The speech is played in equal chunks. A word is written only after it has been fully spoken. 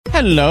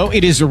Hello,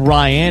 it is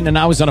Ryan, and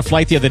I was on a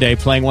flight the other day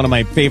playing one of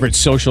my favorite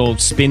social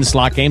spin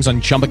slot games on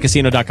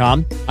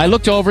ChumbaCasino.com. I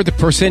looked over at the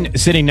person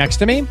sitting next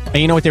to me, and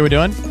you know what they were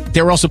doing?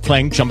 They were also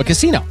playing Chumba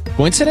Casino.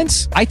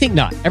 Coincidence? I think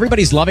not.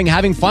 Everybody's loving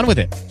having fun with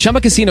it.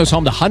 Chumba Casino is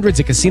home to hundreds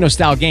of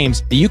casino-style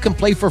games that you can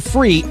play for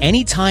free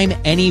anytime,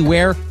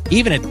 anywhere,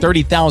 even at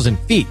 30,000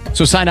 feet.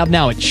 So sign up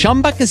now at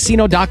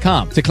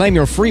ChumbaCasino.com to claim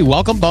your free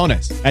welcome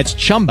bonus. That's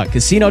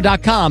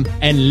ChumbaCasino.com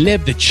and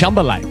live the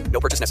Chumba life.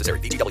 No purchase necessary.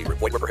 VGW.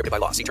 Void were prohibited by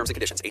law. See terms and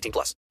conditions. 18+.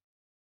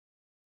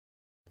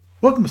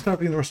 Welcome to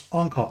Starfleet Universe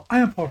On Call. I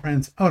am Paul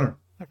Franz, owner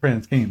of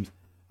Franz Games,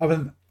 of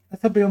an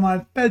SFB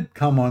Online,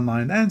 FedCom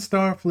Online, and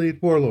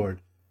Starfleet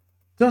Warlord.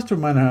 Just a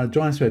reminder how to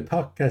join us at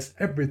TalkCast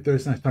every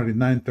Thursday night starting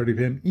 9:30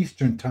 p.m.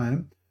 Eastern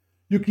Time.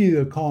 You can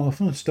either call on the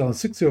phone still at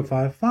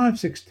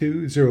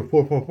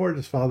 605-562-0444.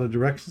 Just follow the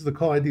directions. The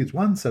call ID is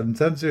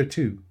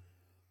 17702.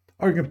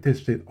 Or you can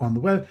participate on the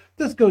web.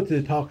 Just go to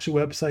the TalkShoe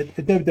website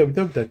at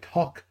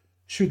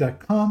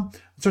www.talkshoe.com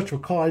and search for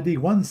call ID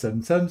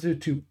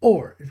 17702.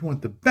 Or if you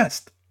want the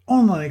best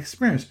online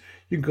experience,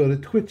 you can go to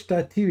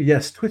twitch.tv.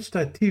 Yes,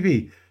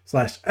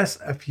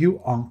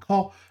 twitch.tv/SFU on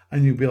call.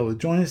 And you'll be able to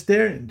join us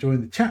there and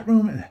join the chat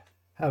room and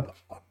have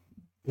a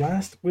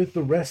blast with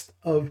the rest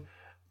of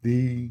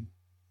the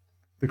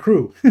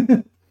crew.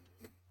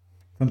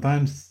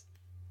 Sometimes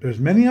there's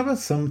many of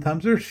us,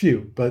 sometimes there's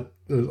few, but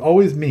there's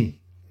always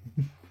me.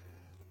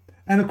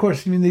 And of course,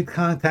 if you need to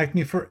contact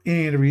me for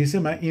any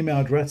reason, my email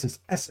address is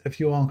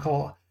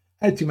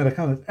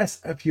sfuoncall@gmail.com. That's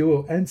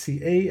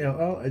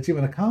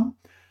sfuoncall@gmail.com.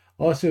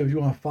 Also, if you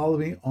want to follow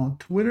me on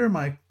Twitter,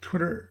 my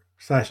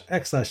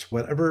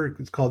Twitter/X/whatever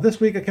it's called this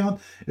week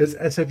account is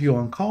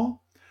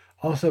sfuoncall.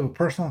 Also have a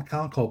personal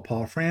account called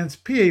Paul Franz,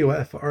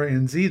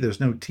 PAUFRNZ. There's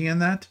no T in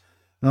that.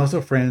 And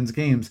also Franz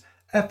Games,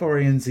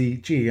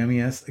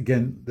 FRNZGAMES.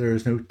 Again, there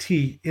is no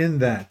T in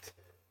that.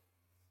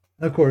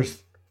 And of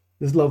course,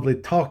 this lovely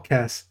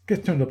TalkCast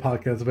gets turned into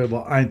podcast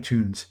available on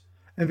iTunes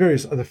and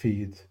various other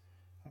feeds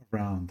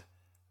around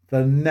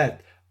the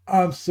net.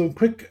 Some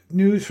quick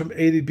news from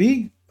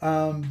ADB.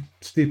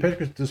 Steve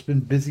Petric's just been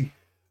busy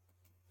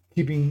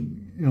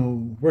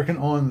working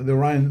on the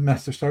Orion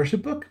Master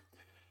Starship book.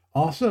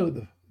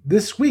 Also,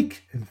 this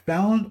week and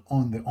found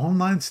on the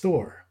online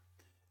store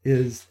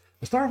is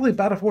the Starfleet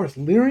Battle Force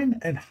Lyran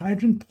and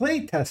Hydron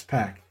Playtest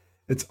Pack.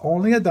 It's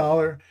only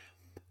 $1,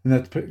 and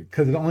that's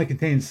because it only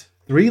contains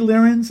 3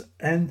 Lyrans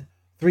and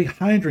 3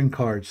 Hydron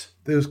cards.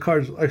 Those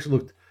cards actually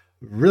looked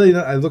really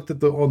nice. I looked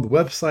at on the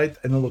website,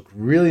 and they look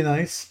really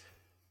nice.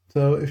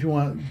 So if you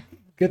want to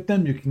get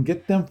them, you can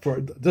get them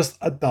for just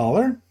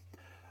 $1.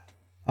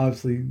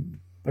 Obviously,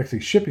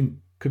 actually,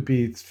 shipping could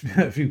be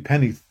a few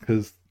pennies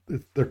because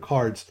they're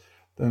cards.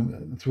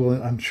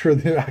 I'm sure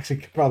they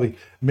actually could probably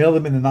mail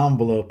them in an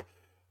envelope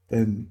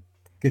and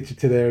get you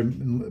to there,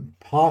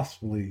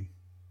 possibly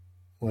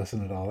less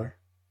than $1.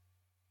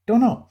 Don't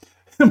know.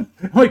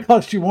 It might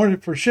cost you more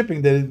for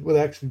shipping than it would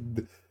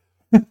actually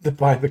to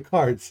buy the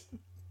cards.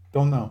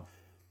 Don't know.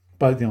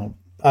 But,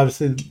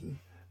 obviously,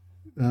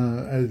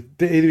 as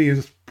the ADB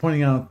is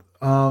pointing out,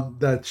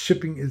 that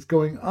shipping is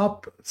going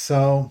up.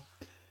 So,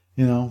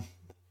 it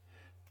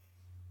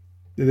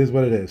is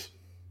what it is.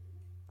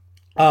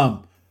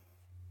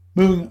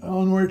 Moving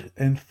onward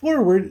and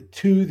forward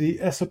to the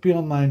SOP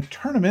Online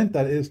tournament,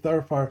 that is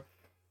Starfire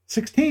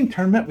 16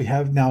 tournament. We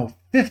have now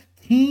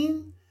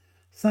 15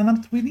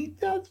 signups. We need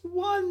just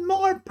one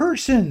more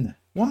person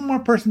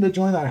to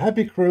join our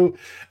happy crew,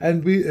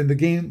 and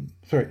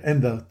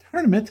the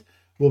tournament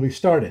will be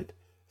started.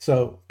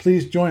 So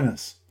please join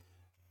us.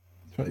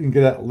 So you can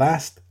get that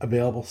last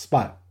available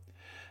spot.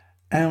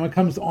 And when it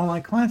comes to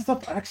online client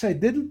stuff, actually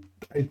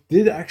I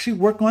did actually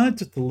work on it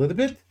just a little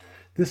bit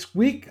this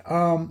week,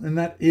 and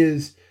that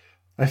is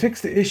I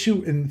fixed the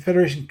issue in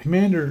Federation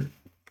Commander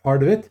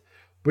part of it,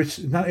 which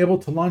is not able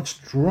to launch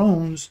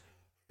drones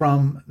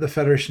from the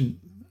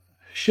Federation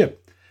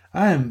ship.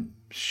 I am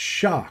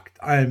shocked.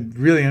 I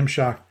really am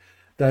shocked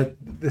that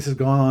this has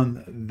gone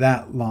on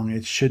that long.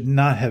 It should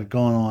not have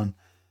gone on.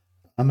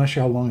 I'm not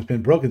sure how long it's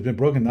been broken. It's been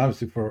broken,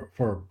 obviously, for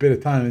a bit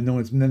of time, and no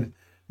one's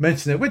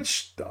mentioned it,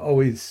 which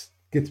always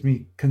gets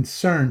me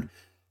concerned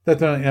that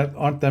there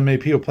aren't that many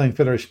people playing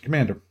Federation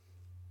Commander.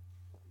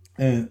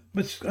 And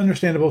which is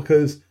understandable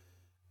because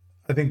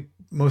I think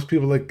most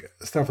people like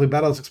Starfleet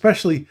Battles,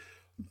 especially,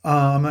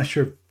 I'm not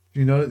sure if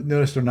you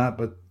noticed or not,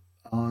 but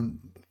on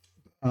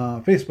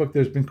Facebook,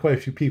 there's been quite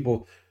a few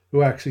people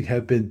who actually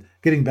have been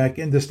getting back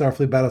into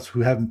Starfleet Battles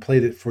who haven't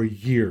played it for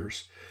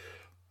years.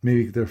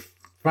 Maybe they're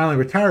finally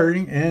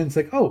retiring, and it's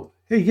like, oh,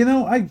 hey,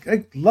 I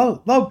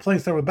love playing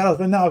Starfleet Battles,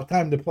 but now I have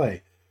time to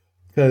play.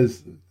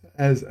 Because,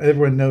 as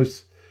everyone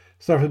knows,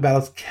 Starfleet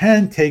Battles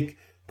can take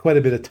quite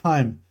a bit of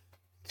time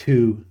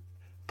to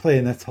play,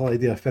 and that's the whole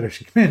idea of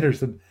Federation Commanders,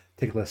 to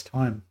take less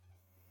time.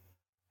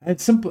 And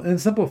it's simple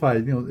and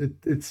simplified.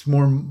 It's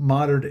more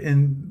modern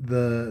in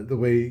the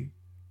way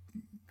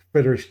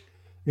Federation,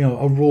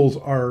 rules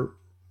are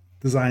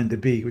designed to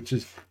be, which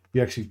is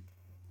you actually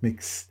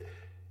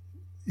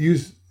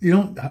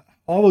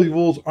all the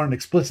rules aren't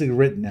explicitly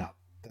written out.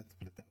 Let's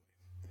put it that way.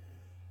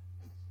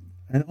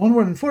 And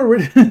onward and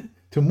forward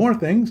to more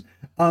things.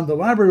 On the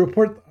library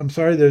report, I'm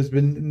sorry, there's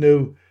been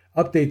no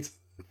updates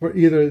for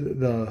either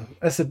the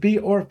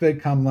SFB or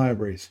FedCom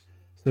libraries.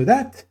 So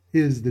that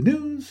is the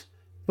news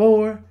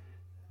for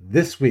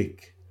this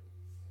week.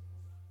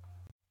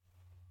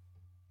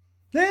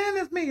 And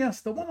it's me, yes,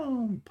 the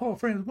one, Paul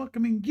Franz,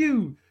 welcoming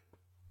you.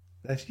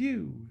 That's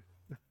you.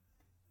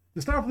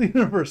 The Star of the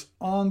Universe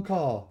on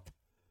call.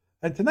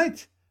 And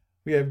tonight,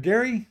 we have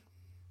Gary.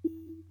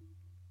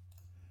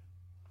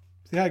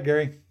 Say hi,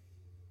 Gary.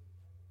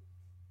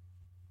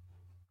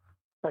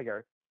 Hi,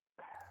 Gary.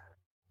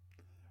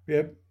 We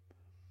have,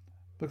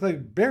 looks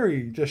like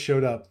Barry just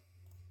showed up.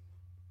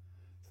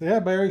 Say hi,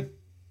 Barry.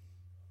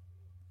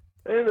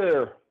 Hey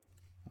there.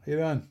 How you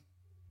doing?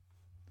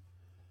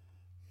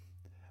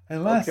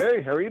 And last,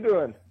 Okay, how are you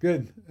doing?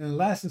 good. And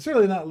last and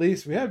certainly not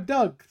least, we have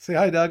Doug. Say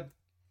hi, Doug.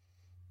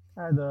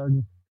 Hi,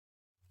 Doug.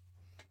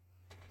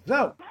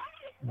 So,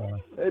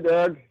 Hey,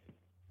 Doug.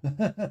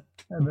 Hi,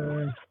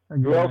 Barry. Hi,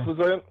 Who Gary.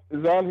 else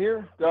is on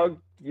here? Doug,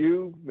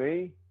 you,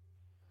 me,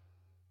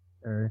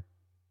 Gary.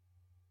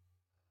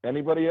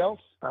 anybody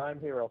else? I'm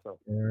here also.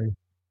 Gary.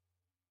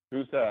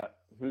 Who's that?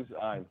 Who's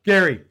I'm?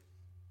 Gary.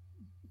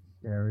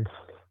 Gary.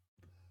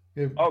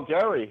 Yeah, Oh,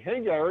 Gary.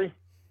 Hey, Gary.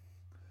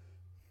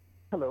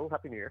 Hello.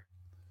 Happy New Year.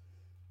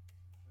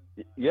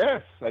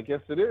 Yes, I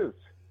guess it is.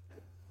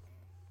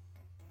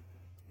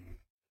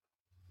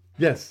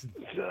 yes.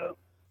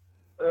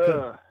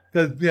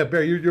 Because, yeah,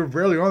 Barry, you're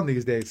rarely on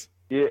these days.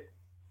 Yeah.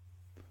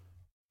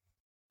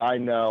 I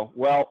know.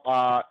 Well,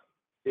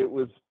 it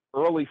was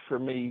early for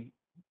me,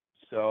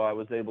 so I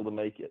was able to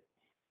make it.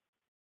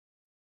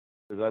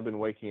 Because I've been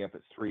waking up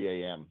at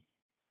 3 a.m.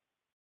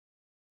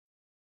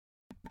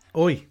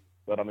 Oi.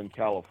 But I'm in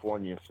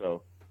California,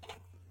 so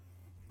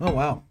Oh,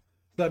 wow.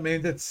 So, I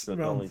mean, that's it's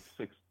well, only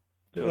six.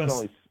 It's Yes.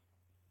 only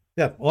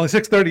yeah, only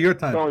 6:30 your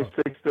time. It's only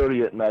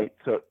 6:30 at night,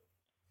 so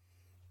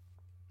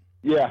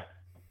yeah.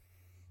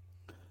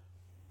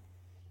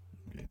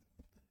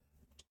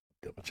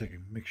 Double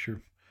checking, make sure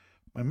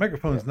my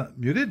microphone is not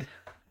muted.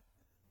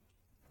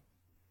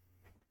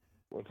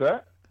 What's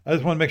that? I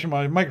just want to make sure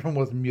my microphone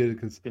wasn't muted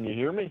because, Can you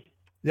hear me?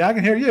 yeah, I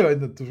can hear you. I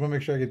just want to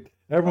make sure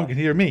everyone can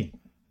hear me.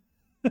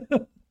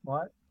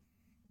 What?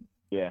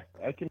 Yeah,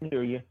 I can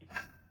hear you.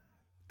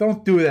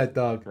 Don't do that,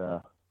 dog.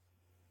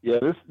 Yeah,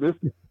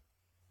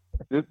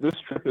 this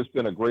trip has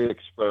been a great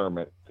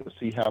experiment to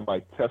see how my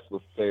Tesla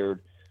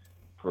fared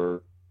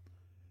for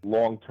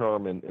long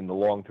term in the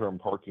long term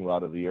parking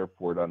lot of the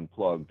airport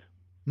unplugged,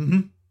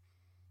 Mm-hmm.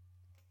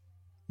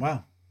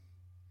 Wow.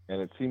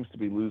 and it seems to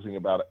be losing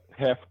about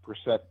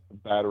 0.5%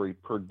 battery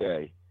per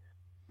day,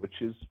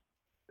 which is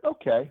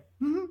okay.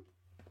 Mm-hmm.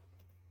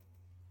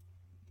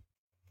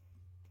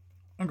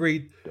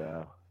 Agreed.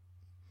 Yeah.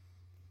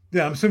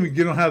 Yeah, I'm assuming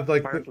you don't have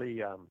like.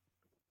 Apparently, I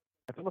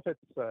don't know if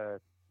it's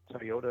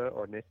Toyota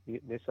or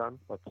Nissan,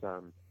 but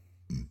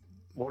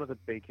one of the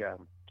big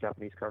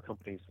Japanese car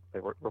companies, they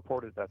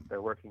reported that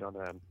they're working on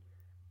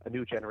a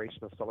new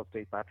generation of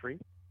solid-state battery,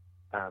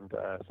 and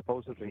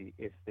supposedly,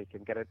 if they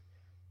can get it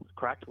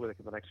cracked within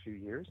the next few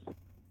years,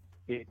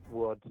 it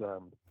would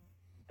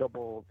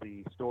double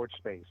the storage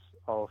space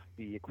of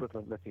the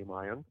equivalent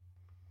lithium-ion,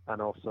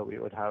 and also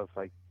it would have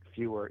like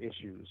fewer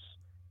issues,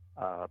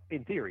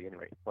 in theory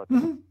anyway. But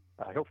Mhm.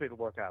 hopefully it'll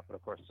work out. But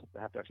of course,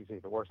 they have to actually see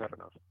if it works out or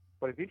not.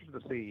 But it'd be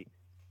interesting to see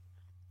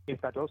if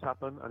that does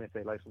happen, and if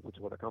they license it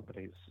to other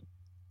companies,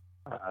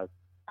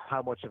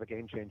 how much of a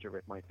game changer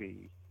it might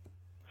be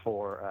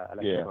for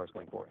electric cars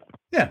going forward.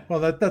 Yeah,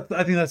 well, that's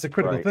I think that's a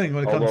critical Right. thing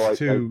when it Although comes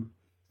to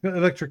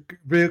electric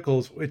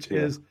vehicles, which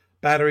is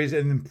batteries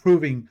and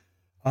improving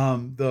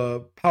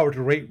the power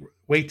to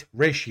weight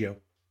ratio.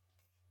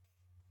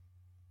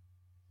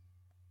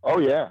 Oh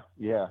yeah,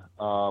 yeah.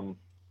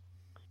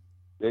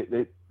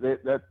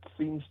 That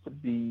seems to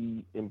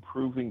be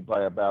improving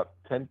by about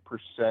 10%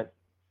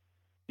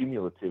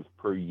 cumulative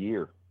per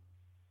year,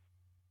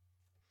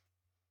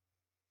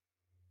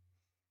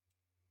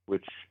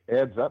 which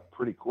adds up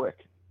pretty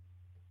quick.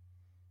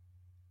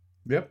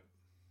 Yep,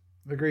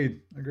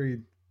 agreed.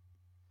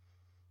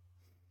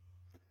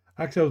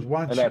 Actually, I was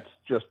watching. And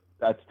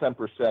that's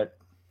 10%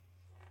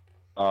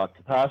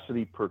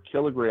 capacity per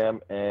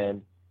kilogram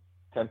and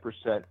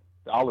 10%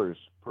 dollars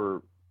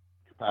per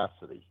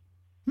capacity.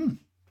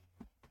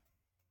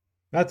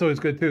 That's always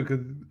good too,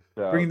 because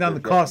So bringing down the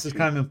they're cost is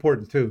getting kind of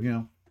important too. You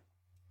know.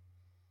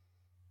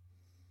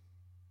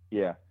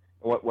 Yeah.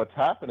 What's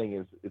happening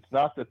is it's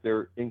not that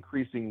they're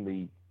increasing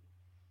the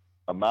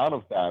amount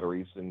of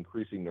batteries,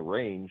 increasing the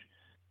range,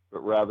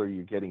 but rather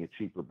you're getting a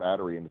cheaper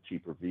battery and a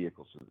cheaper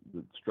vehicle. So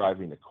it's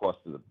driving the cost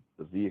of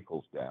the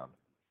vehicles down.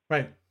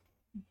 Right.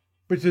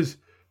 Which is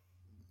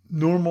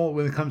normal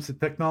when it comes to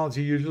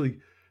technology. Usually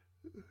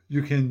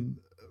you can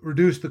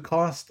reduce the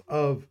cost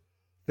of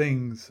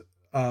things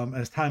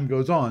as time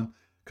goes on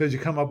because you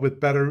come up with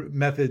better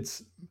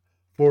methods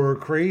for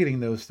creating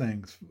those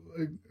things.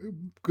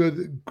 A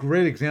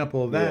great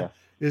example of that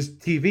is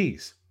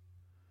TVs,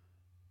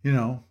 you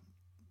know,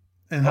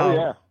 and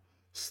how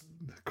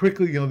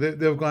quickly, you know,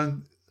 they've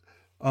gone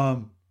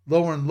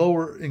lower and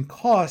lower in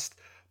cost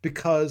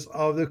because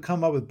they've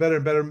come up with better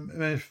and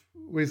better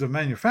ways of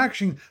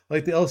manufacturing,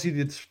 like the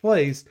LCD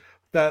displays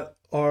that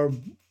are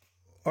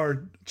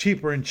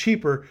cheaper and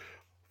cheaper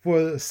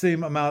for the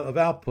same amount of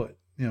output.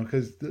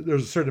 Because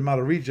there's a certain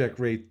amount of reject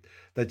rate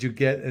that you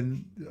get,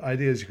 and the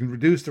idea is you can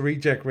reduce the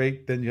reject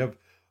rate, then you have,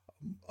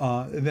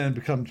 and then it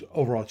becomes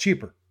overall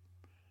cheaper.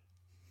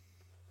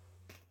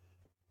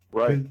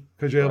 Right.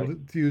 Because you're able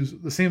to use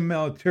the same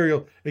amount of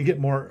material and get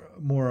more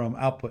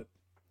output.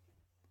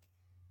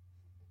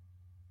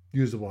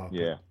 Usable output.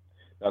 Yeah.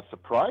 Now,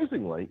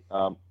 surprisingly,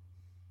 one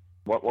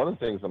of the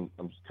things I'm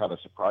kind of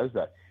surprised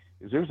at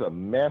is there's a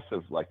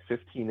massive, like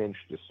 15-inch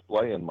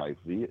display in my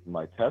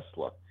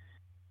Tesla,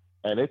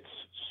 and it's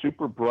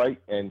super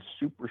bright and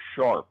super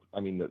sharp.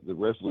 I mean, the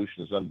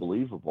resolution is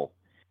unbelievable,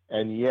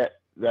 and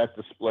yet that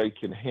display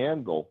can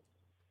handle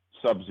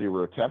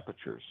sub-zero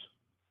temperatures.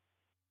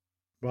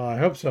 Well, I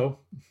hope so.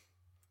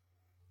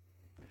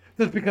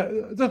 Just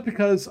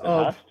because It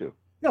of has to.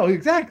 no,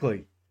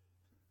 exactly.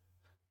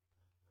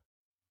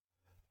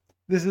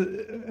 This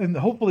is, and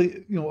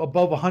hopefully,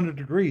 above 100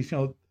 degrees,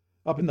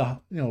 up in the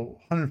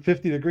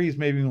 150 degrees,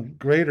 maybe even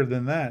greater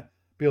than that,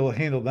 be able to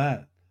handle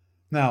that.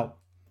 Now,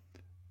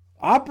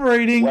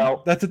 operating,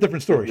 that's a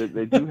different story.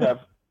 They do have,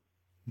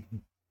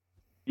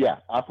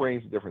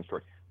 operating is a different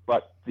story.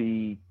 But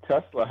the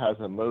Tesla has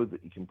a mode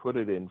that you can put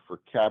it in for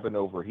cabin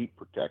overheat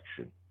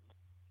protection,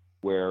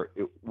 where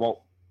it won't,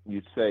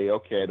 you'd say,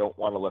 okay, I don't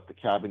want to let the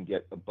cabin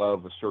get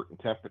above a certain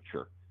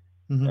temperature.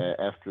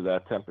 Mm-hmm. After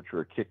that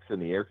temperature, it kicks in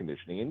the air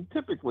conditioning. And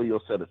typically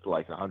you'll set it to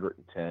like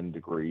 110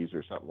 degrees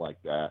or something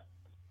like that.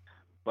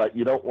 But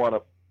you don't want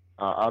to,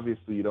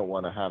 obviously you don't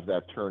want to have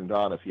that turned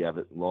on if you have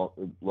it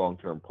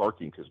long-term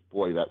parking, because,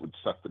 boy, that would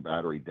suck the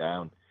battery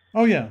down.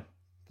 Oh, yeah.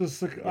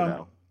 Just like,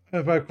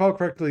 if I recall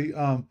correctly,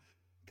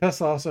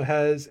 Tesla also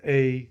has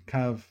a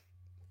kind of,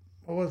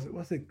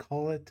 what's they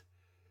call it?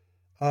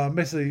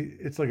 Basically,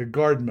 it's like a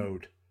guard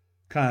mode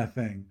kind of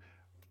thing,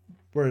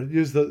 where it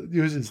uses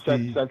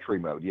the Sentry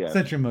mode, yes.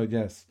 Sentry mode,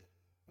 yes.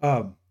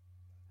 Where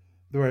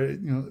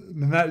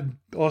and that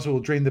also will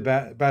drain the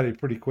battery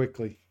pretty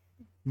quickly,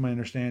 from my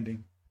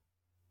understanding.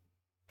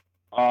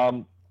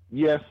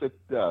 Yes, it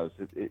does.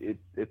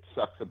 It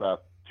sucks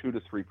about 2 to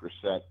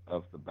 3%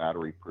 of the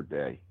battery per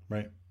day.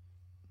 Right.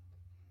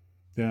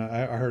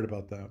 Yeah, I heard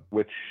about that.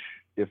 Which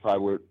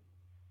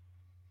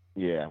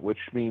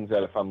means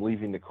that if I'm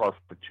leaving the car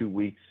for 2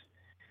 weeks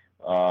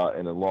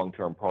in a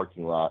long-term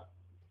parking lot,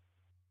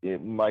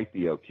 it might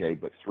be okay,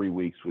 but 3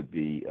 weeks would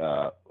be,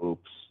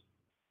 oops.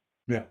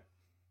 Yeah.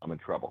 I'm in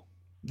trouble.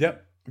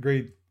 Yep,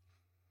 agreed.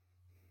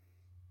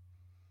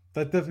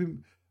 That definitely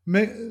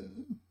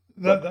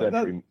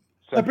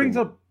that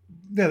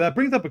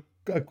brings up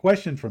a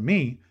question for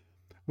me,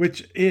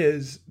 which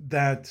is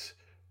that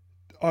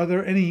are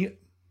there any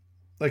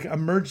like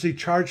emergency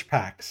charge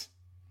packs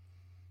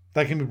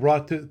that can be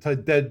brought to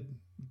dead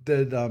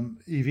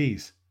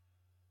EVs?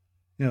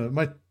 It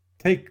might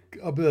take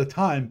a bit of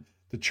time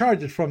to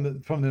charge it from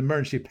the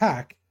emergency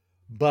pack,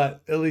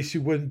 but at least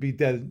you wouldn't be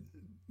dead,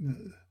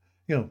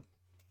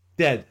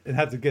 dead and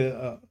have to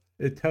get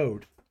it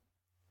towed.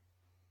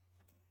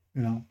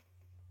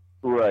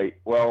 Right.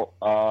 Well,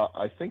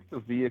 I think the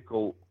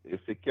vehicle,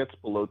 if it gets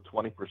below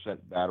 20%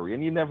 battery,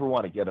 and you never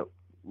want to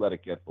let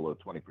it get below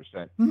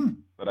 20%,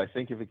 but I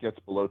think if it gets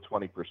below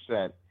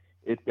 20%,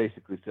 it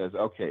basically says,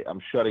 okay, I'm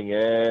shutting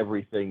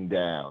everything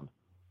down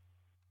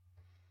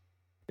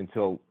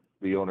until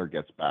the owner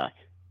gets back.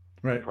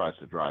 Right. And tries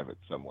to drive it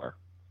somewhere.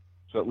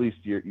 So at least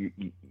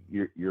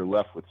you're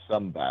left with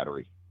some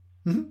battery.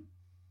 Mm-hmm.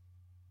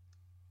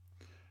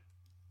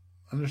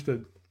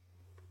 Understood.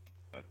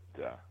 But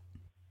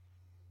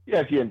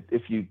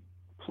if you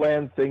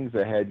plan things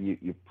ahead,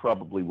 you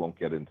probably won't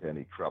get into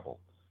any trouble.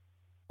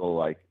 So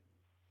like,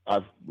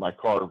 my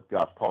car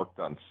got parked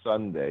on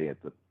Sunday at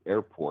the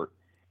airport,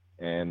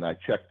 and I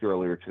checked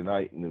earlier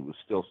tonight, and it was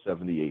still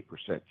 78%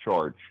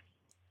 charged.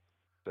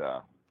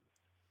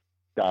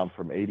 Down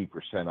from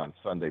 80% on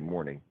Sunday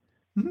morning.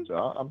 Mm-hmm.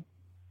 So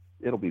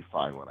it'll be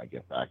fine when I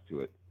get back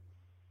to it.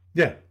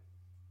 Yeah.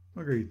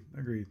 Agreed.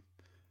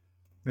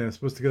 Yeah, it's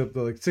supposed to get up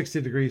to like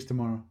 60 degrees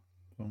tomorrow.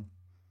 So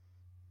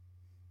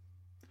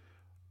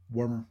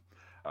warmer.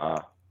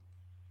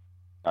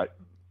 Nice.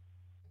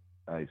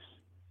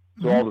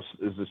 So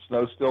is the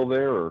snow still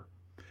there, or?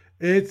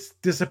 It's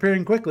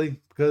disappearing quickly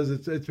because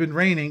it's been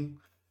raining.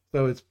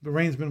 So the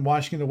rain's been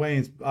washing it away,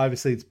 and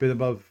it's been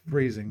above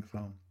freezing,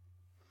 so.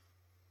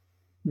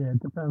 Yeah,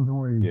 it depends on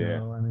where you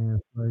go. I mean,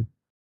 it's like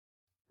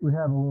we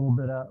have a little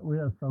bit we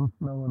have some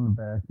snow in the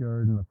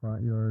backyard and the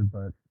front yard,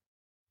 but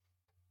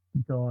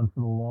you go on for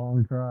the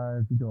long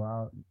drive, you go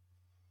out,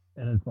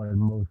 and it's like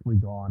mostly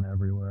gone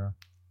everywhere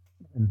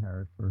in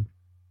Harrisburg.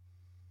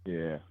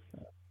 Yeah.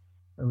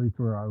 At least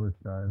where I was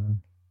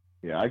driving.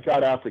 Yeah, I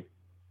got out to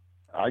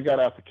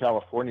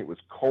California. It was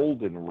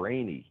cold and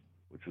rainy,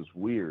 which was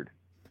weird.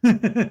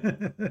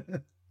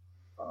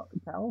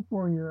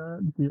 California.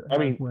 I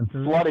mean,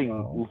 winter, flooding.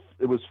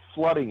 It was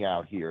flooding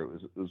out here.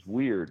 It was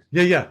weird.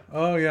 Yeah.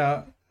 Oh,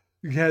 yeah.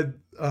 you had,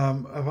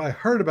 if I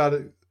heard about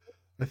it,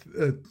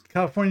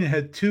 California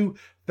had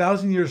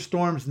 2,000-year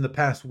storms in the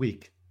past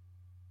week.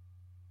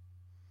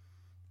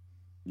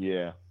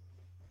 Yeah.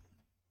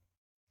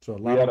 So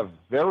We had a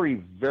very,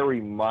 very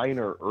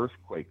minor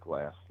earthquake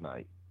last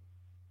night.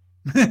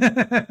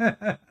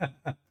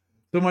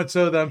 So much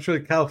so that I'm sure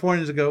the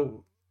Californians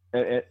go,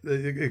 we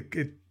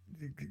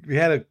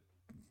had an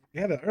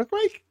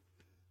earthquake?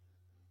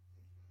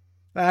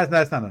 That's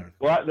not an earthquake.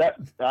 Well, that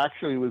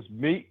actually was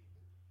me.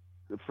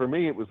 For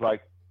me, it was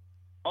like,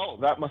 oh,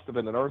 that must have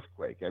been an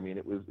earthquake. I mean,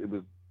 it was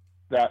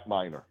that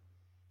minor.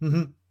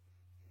 Mm-hmm.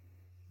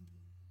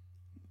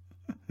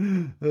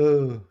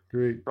 Oh,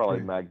 great. Probably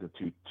great.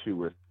 magnitude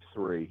 2 or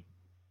 3.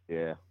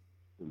 Yeah, it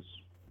was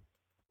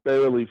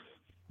barely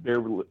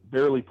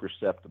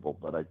perceptible,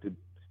 but I did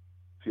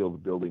feel the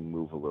building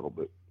move a little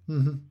bit.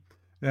 Mm-hmm.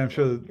 Yeah, I'm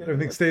sure that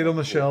everything stayed on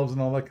the shelves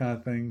and all that kind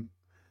of thing.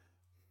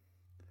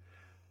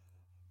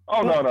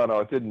 Oh, no,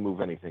 it didn't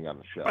move anything on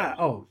the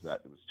shelves.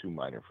 It was too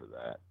minor for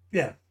that.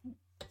 Yeah,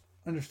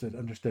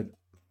 understood.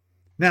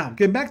 Now,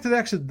 getting back to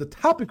the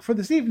topic for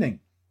this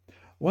evening.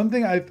 One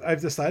thing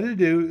I've decided to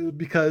do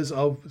because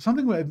of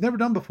something I've never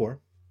done before,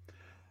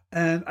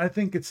 and I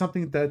think it's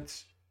something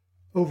that's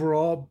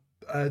overall,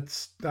 I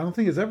don't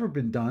think it's ever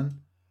been done.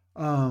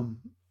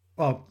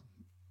 Well,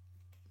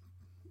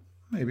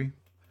 maybe,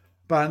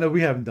 but I know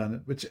we haven't done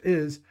it, which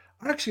is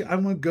actually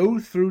I'm going to go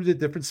through the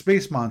different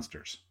space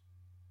monsters.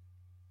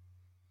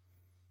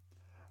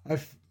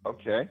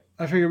 Okay.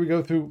 I figure we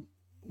go through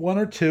one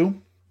or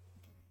two,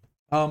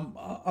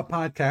 a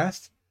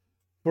podcast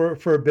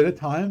for a bit of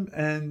time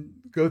and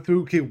go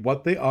through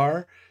what they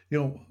are,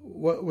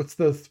 what's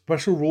the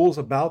special rules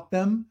about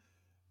them,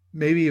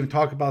 maybe even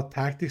talk about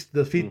tactics to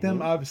defeat them.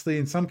 Obviously,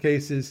 in some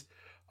cases,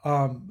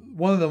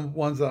 one of the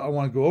ones that I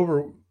want to go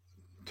over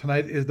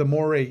tonight is the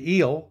moray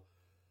eel,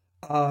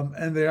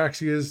 and there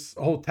actually is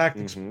a whole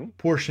tactics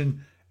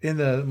portion in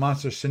the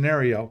monster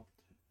scenario.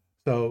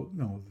 So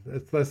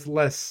it's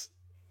less.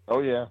 Oh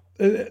yeah.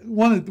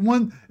 What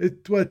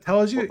it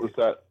tells you. What was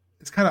that?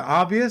 It's kind of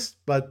obvious,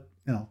 but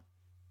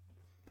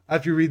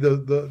after you read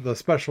the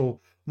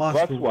special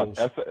monster rules.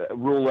 That's what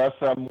rule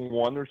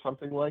SM1 or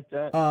something like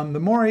that. The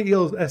moray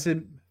eel is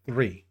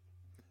SM3.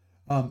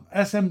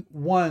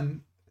 SM1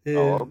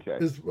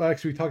 is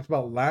actually we talked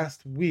about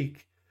last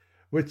week,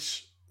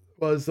 which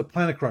was the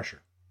Planet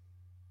Crusher.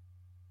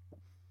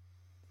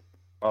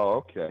 Oh,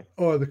 okay.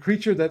 Or the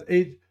creature that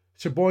ate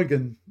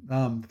Sheboygan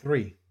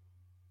 3.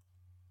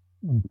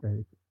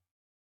 Okay.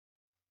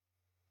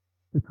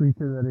 The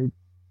creature that ate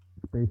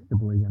Space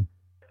Sheboygan.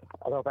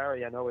 Although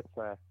Barry, I know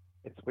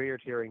it's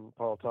weird hearing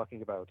Paul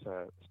talking about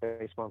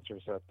space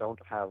monsters that don't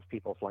have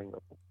people flying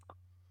them.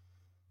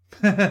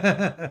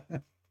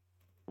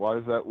 Why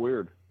is that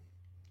weird?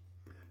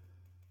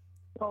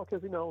 Well,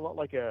 because not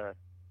like the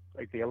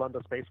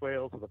Alunda space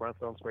whales or the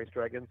Branstone space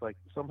dragons. Like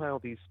somehow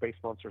these space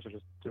monsters are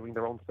just doing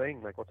their own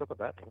thing. Like what's up with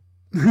that?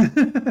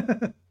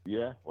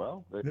 Yeah,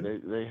 well,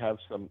 they have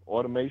some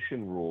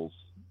automation rules.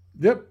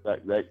 Yep.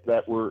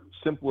 That were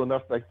simple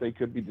enough that they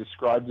could be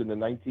described in the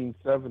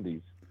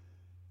 1970s.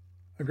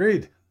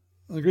 Agreed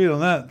on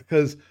that,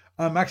 because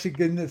I'm actually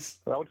getting this.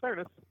 Well, in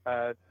fairness,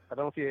 I don't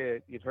know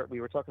if you'd heard, we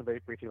were talking very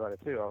briefly about it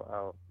too.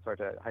 I'll sorry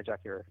to hijack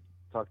your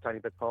talk a tiny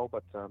bit, Paul,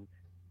 but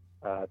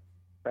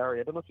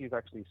Barry, I don't know if you've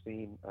actually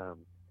seen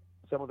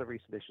some of the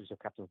recent issues of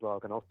Captain's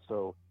Log, and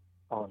also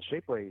on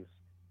Shapeways,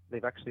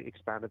 they've actually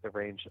expanded the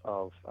range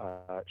of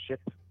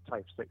ship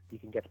types that you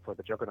can get for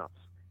the Juggernauts.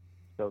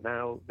 So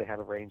now they have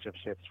a range of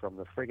ships from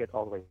the frigate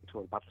all the way to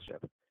a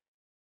battleship.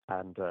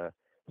 And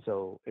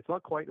so it's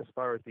not quite as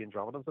far as the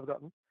Andromedans have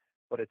gotten,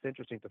 but it's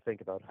interesting to think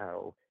about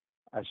how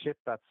a ship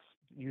that's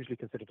usually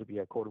considered to be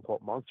a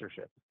quote-unquote monster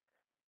ship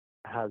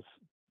has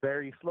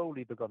very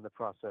slowly begun the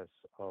process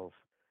of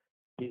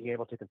being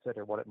able to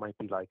consider what it might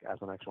be like as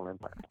an actual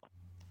empire.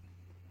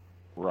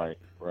 Right.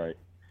 Sorry.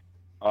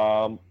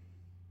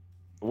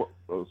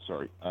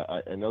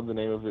 I know the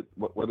name of it.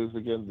 What is it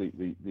again? The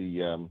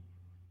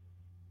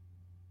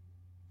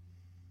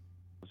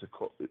what's it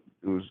called? It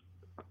was.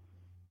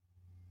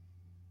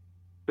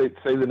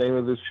 Say the name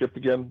of this ship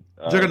again.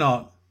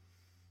 Juggernaut.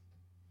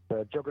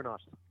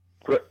 Juggernaut.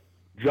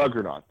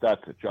 Juggernaut.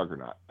 That's it.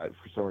 Juggernaut.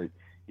 For some reason,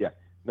 yeah.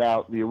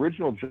 Now the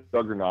original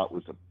Juggernaut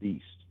was a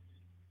beast.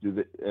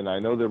 And I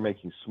know they're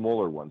making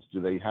smaller ones. Do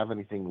they have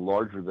anything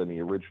larger than the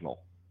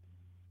original?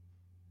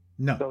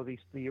 No. So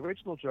the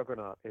original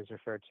Juggernaut is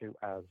referred to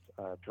as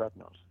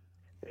Dreadnought.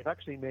 They've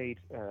actually made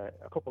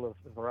a couple of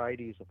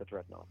varieties of the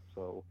Dreadnought.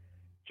 So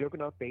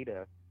Juggernaut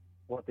Beta,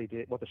 what the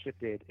ship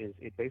did is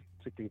it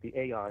basically, the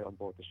AI on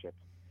board the ship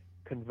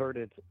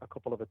converted a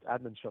couple of its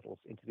admin shuttles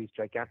into these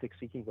gigantic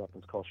seeking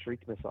weapons called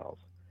Shriek missiles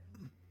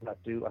that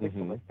do, I think,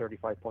 something like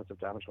 35 points of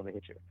damage when they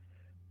hit you.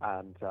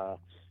 And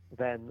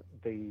then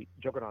the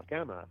Juggernaut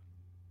Gamma,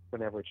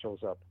 whenever it shows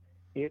up,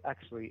 it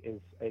actually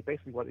is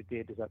basically what it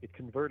did is that it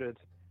converted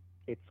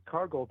its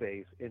cargo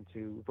bays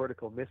into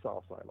vertical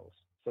missile silos.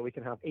 So we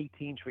can have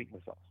 18 Shriek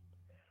missiles.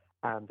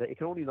 And it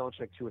can only launch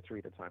like 2 or 3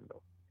 at a time,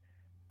 though.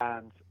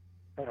 And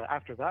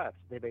after that,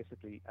 they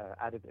basically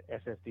added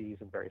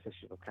SSDs in various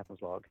issues of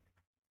Captain's Log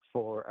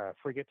for a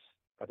frigate,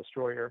 a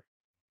destroyer,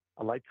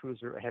 a light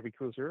cruiser, a heavy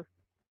cruiser,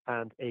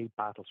 and a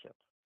battleship.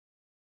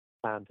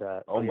 And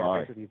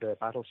basically the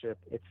battleship,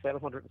 it's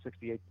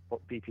 768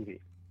 BPD,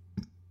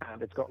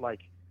 and it's got like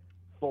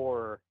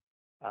 4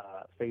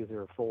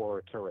 phaser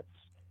 4 turrets.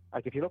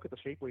 Like if you look at the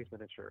Shapeways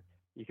miniature,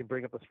 you can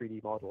bring up the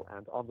 3D model,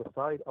 and on the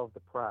side of the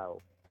prow,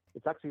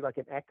 it's actually like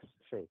an X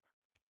shape,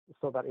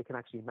 so that it can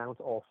actually mount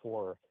all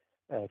 4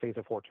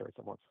 phaser 4 turrets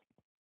at once.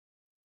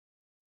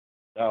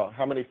 Now,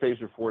 how many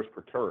phaser 4s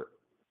per turret?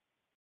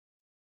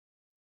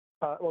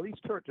 Well,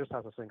 each turret just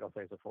has a single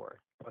phaser 4,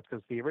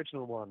 because the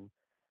original one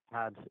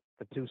had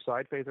the 2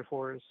 side phaser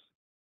 4s.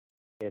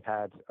 It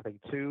had, I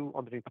think, 2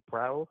 underneath the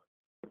prow,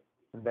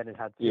 and then it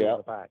had 2 in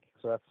the back.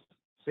 So that's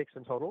 6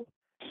 in total.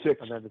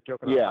 6. And then the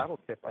Juggernaut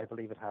battleship, I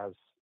believe it has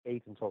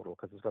 8 in total,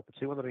 because it's got the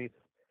 2 underneath,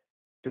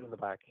 2 in the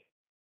back,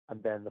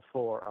 and then the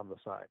 4 on the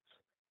sides.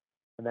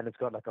 And then it's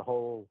got like a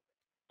whole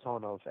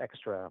ton of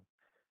extra.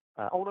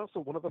 And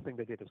also one other thing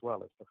they did as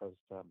well is because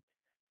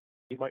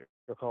you might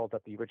recall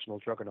that the original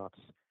Juggernauts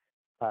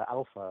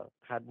Alpha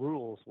had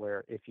rules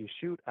where if you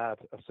shoot at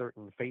a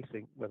certain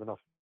facing with enough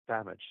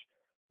damage,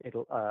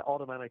 it'll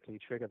automatically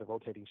trigger the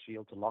rotating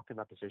shield to lock in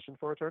that position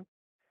for a turn.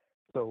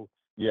 So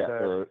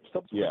the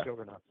subsequent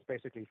Juggernauts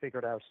basically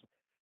figured out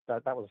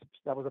that was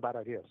a bad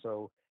idea.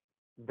 So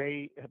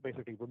they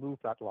basically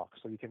removed that lock,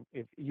 so you can,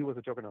 if you as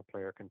a Juggernaut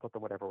player, can put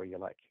them whatever way you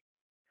like.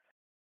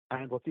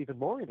 And what's even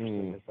more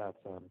interesting is that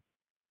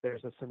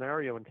there's a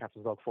scenario in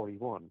Captain's Log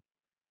 41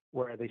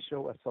 where they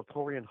show a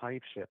Sultorian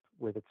hive ship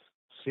with its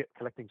ship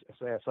collecting a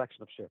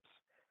selection of ships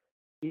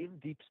in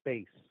deep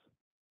space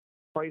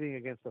fighting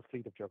against a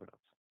fleet of Juggernauts.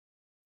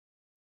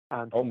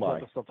 And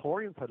what the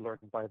Sultorians had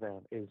learned by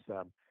then is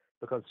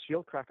because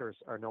shield crackers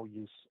are no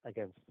use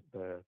against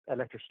the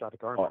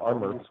electrostatic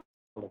armor.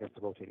 Against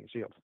the rotating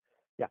shield.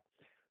 Yeah.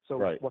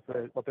 So what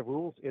the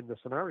rules in the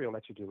scenario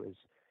let you do is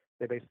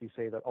they basically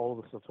say that all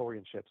the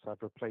Sultorian ships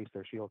have replaced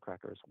their shield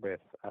crackers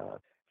with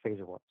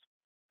phaser ones.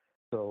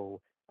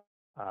 So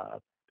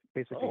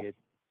basically it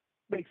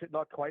makes it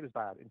not quite as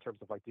bad in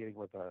terms of like dealing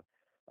with a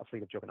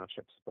fleet of Juggernaut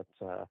ships. But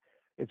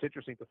it's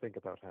interesting to think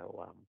about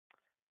how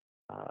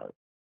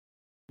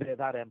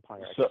that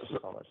empire,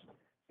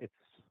 it's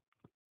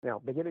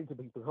beginning to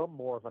become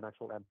more of an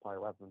actual empire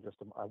rather than just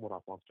a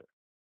one-off monster.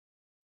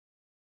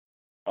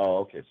 Oh,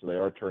 okay. So they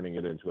are turning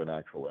it into an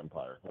actual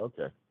empire.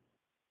 Okay.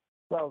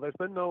 Well, there's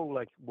been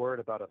no word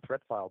about a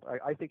threat file.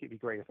 I think it'd be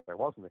great if there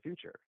was in the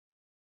future.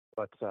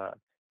 But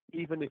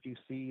even if you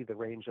see the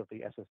range of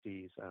the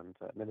SSDs and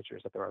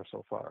miniatures that there are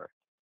so far,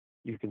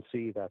 you can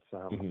see that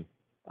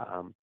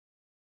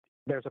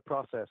there's a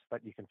process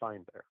that you can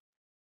find there.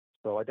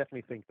 So I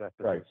definitely think that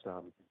there's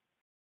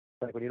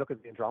like when you look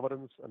at the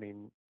Andromedans, I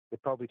mean,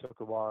 it probably took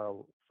a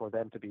while for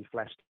them to be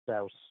fleshed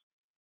out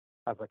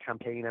as a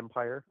campaign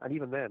empire, and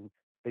even then,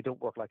 they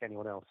don't work like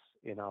anyone else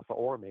in Alpha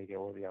or Omega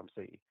or the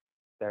MC.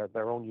 They're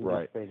their own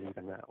unique thing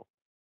even now.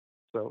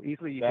 So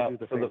easily you can do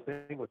the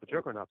same thing with the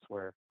Juggernauts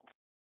where...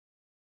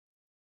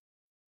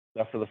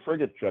 Now for the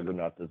frigate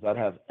Juggernaut, does that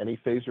have any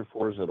phaser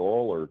 4s at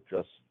all, or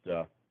just...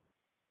 It's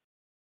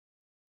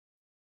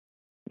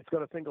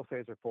got a single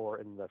phaser 4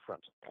 in the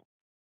front.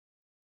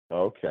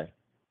 Okay.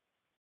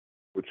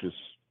 Which is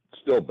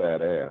still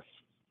badass.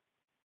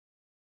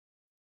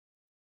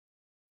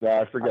 No,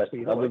 I forget.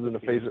 Actually, other than the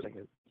phaser...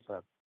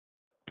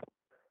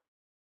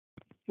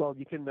 Well,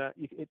 you can the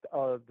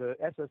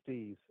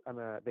SSDs, and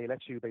they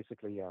let you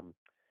basically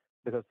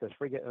because the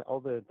frigate, all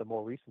the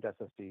more recent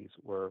SSDs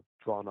were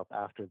drawn up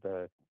after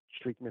the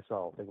Shriek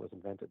missile thing was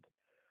invented.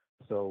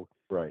 So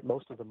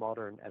most of the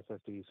modern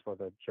SSDs for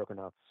the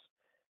Juggernauts,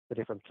 the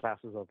different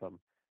classes of them,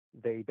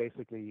 they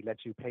basically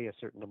let you pay a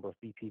certain number of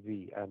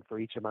BPV, and for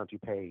each amount you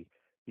pay,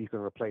 you can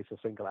replace a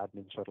single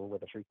admin shuttle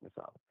with a Shriek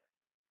missile.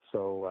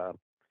 So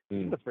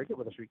even a frigate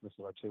with a Shriek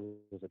missile or two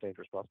is a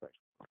dangerous prospect.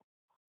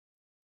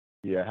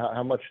 Yeah,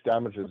 how much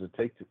damage does it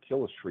take to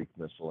kill a Shriek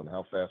missile, and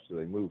how fast do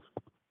they move?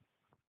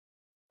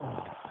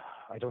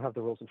 I don't have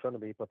the rules in front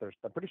of me, but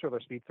I'm pretty sure they're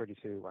speed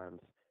 32, and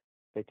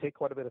they take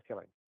quite a bit of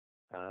killing.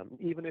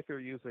 Even if you're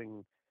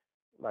using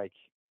like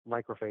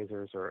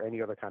microphasers or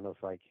any other kind of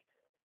like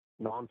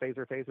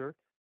non-phaser phaser,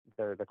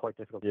 they're quite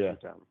difficult to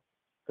shoot down.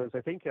 Because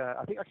I think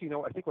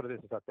what it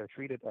is that they're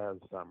treated as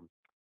I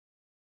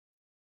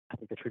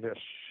think they're treated as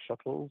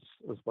shuttles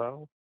as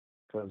well.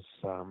 Because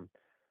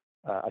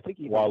I think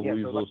even wild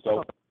weasels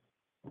don't.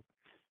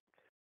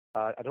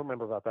 I don't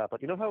remember about that,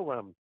 but you know how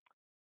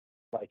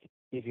like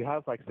if you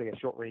have like say a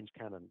short range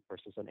cannon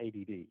versus an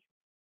ADD,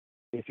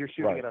 if you're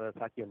shooting it at a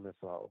Tachyon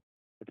missile,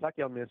 the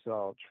Tachyon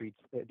missile treats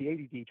the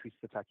ADD treats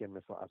the Tachyon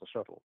missile as a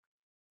shuttle,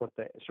 but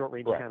the short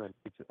range cannon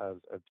treats it as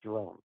a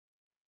drone.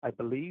 I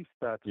believe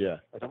that I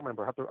don't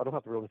remember. I don't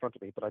have the rule in front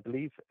of me, but I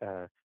believe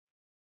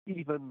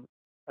even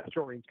a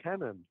short range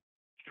cannon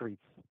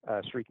treats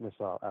a Shriek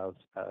missile as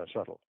a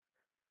shuttle.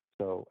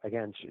 So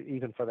again,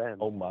 even for them,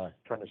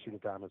 trying to shoot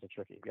it down is a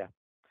tricky,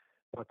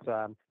 but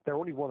they're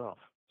only one-off.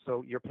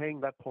 So you're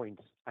paying that point,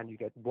 and you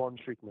get one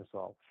shriek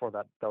missile for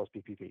those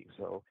PPV.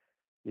 So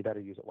you better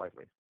use it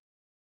wisely.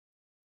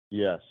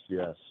 Yes,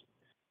 yes.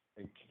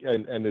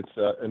 And it's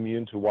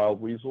immune to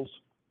wild weasels?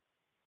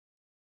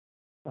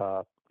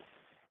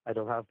 I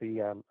don't have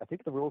the, I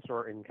think the rules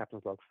are in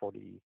Captain's Log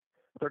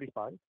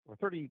 35, or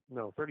 30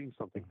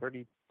 something,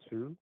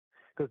 32.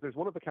 Because there's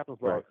one of the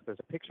Captain's Logs, there's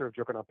a picture of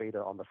Juggernaut Beta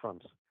on the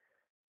front.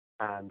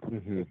 And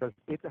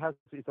it has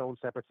its own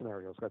separate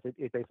scenarios, because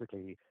it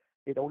basically,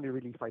 it only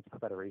really fights the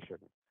Federation.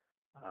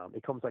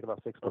 It comes like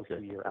about 6 months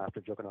a year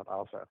after Juggernaut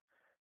Alpha.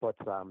 But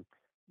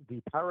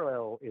the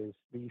parallel is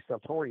the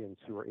Celtorians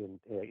who are in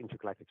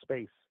intergalactic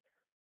space.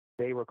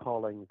 They were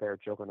calling their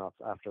Juggernauts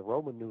after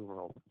Roman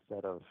numerals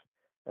instead of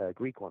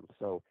Greek ones.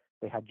 So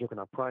they had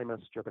Juggernaut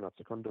Primus, Juggernaut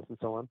Secundus, and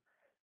so on.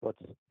 But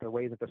the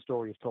way that the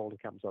story is told in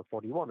Captain's Log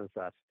 41 is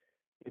that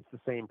it's the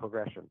same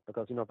progression.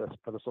 Because,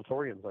 for the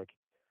Soltorians, like,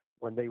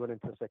 when they went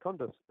into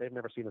Secundus, they've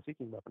never seen a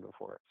seeking weapon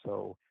before.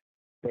 So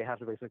they had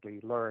to basically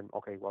learn,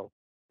 okay, well,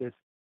 this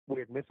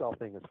weird missile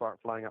thing is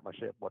flying at my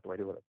ship. What do I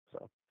do with it?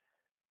 So,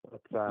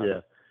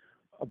 but,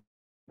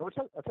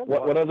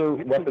 what other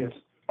weapons,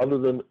 other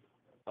than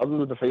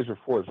the Phaser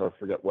 4s, I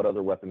forget, what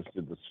other weapons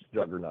did the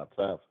Juggernauts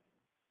have?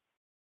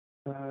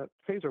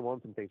 Phaser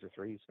 1s and Phaser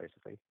 3s,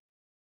 basically.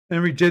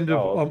 And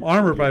regenerative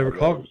armor, if I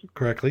recall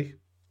correctly.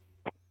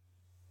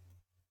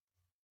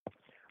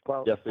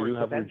 Well, yes, they do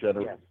have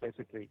regenerative. Yes,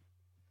 basically.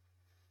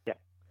 Yeah.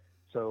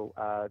 So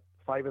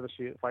 5 of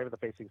the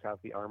facings have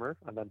the armor,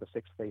 and then the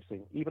 6th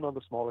facing, even on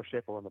the smaller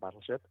ship or on the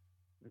battleship,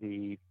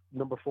 the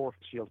number 4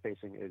 shield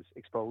facing is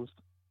exposed,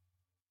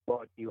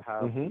 but you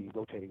have the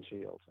rotating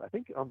shield. I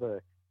think on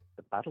the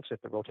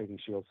battleship, the rotating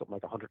shield is something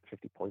like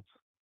 150 points.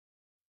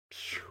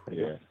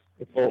 Yeah.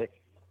 It's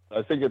sick.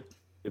 I think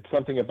it's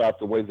something about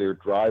the way their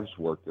drives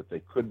work that they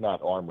could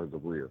not armor the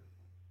rear.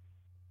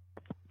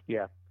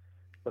 Yeah.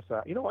 But,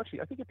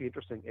 actually, I think it'd be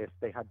interesting if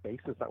they had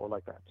bases that were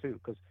like that, too.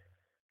 Because,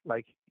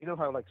 like, you know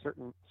how, like,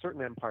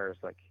 certain empires,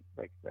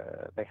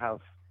 they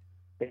have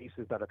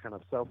bases that are kind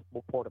of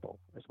self-portable.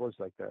 I suppose,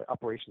 like, the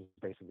operations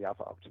base of the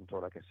Alpha Octant,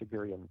 or like a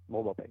Siberian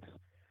mobile base.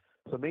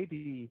 So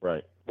maybe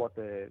what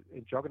the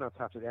Juggernauts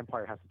the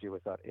Empire has to do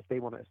is that if they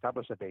want to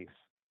establish a base,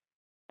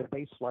 the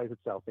base flies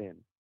itself in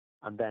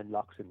and then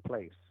locks in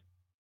place.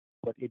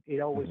 But it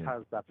always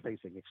has that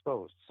facing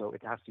exposed, so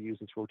it has to use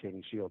its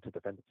rotating shield to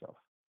defend itself.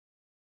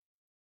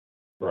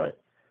 Right.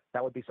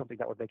 That would be something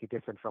that would make it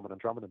different from an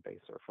Andromedan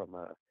base or from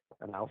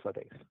an Alpha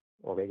base,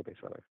 or Vega base,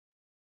 rather.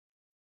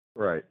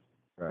 Right,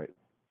 right.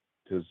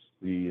 Because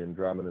the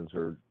Andromedans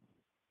are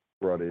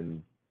brought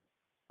in,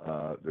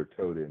 they're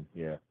towed in,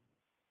 yeah.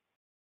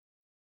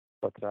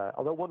 But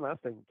although one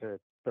last thing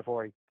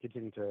before I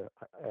continue to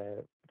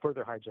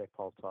further hijack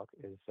Paul's talk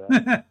is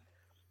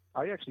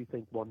I actually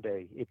think one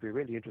day it'd be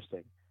really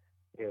interesting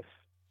if,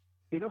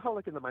 how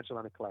like in the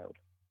Magellanic Cloud,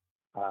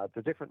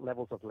 the different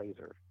levels of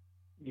laser,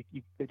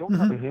 they don't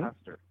have a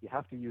capacitor. You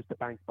have to use the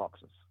bank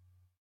boxes.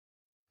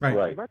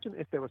 Right. Imagine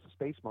if there was a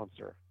space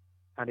monster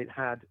and it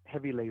had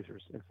heavy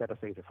lasers instead of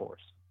phaser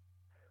force.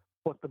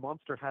 But the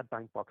monster had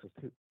bank boxes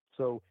too.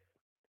 So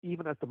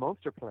even as the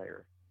monster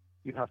player,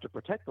 you have to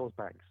protect those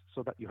banks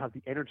so that you have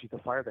the energy to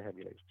fire the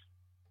heavy lasers.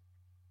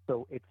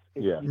 So it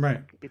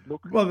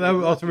looks, well, that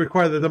would also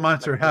require that the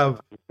monster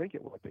have. I think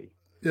it would be.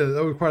 Yeah,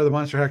 that would require the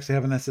monster actually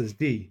have an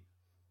SSD,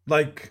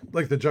 like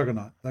the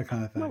Juggernaut, that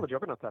kind of thing. No, the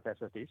Juggernauts have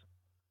SSDs.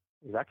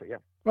 Exactly, yeah.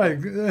 Right,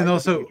 and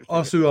also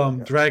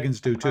dragons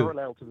do too.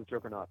 Parallel to the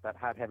Juggernaut that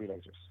had heavy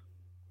lasers.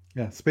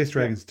 Yeah, space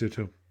dragons do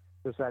too.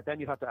 Because then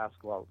you have to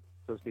ask, well,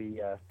 does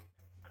the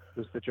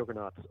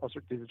Juggernaut, does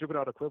the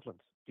Juggernaut equivalent?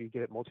 Do you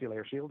get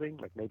multi-layer shielding?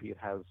 Like maybe it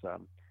has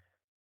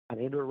an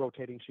inner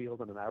rotating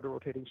shield and an outer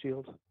rotating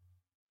shield,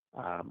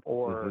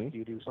 or do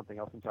you do something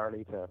else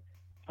entirely to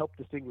help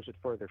distinguish it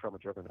further from a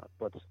Juggernaut,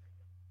 but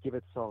give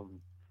it some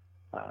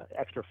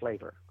extra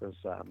flavor? Because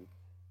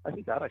I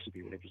think that actually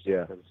be really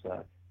interesting.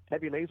 Because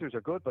heavy lasers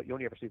are good, but you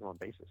only ever see them on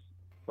bases.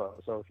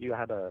 So if you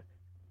had a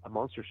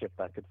monster ship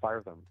that could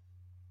fire them,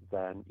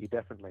 then you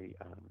definitely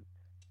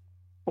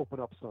open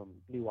up some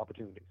new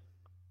opportunities.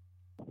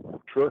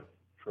 Sure.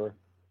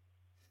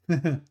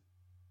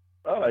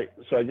 All right,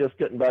 so I guess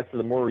getting back to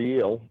the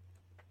Moriel.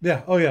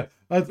 Yeah, I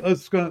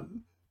was going to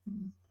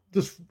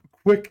just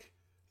quick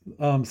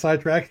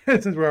sidetrack,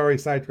 since we're already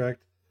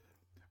sidetracked,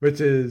 which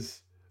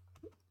is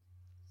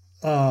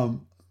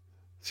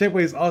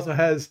Shapeways also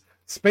has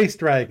space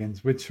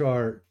dragons, which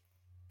are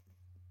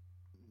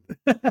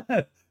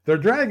they're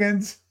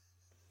dragons.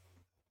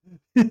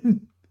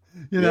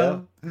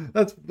 Know,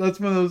 that's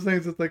one of those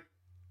things that's like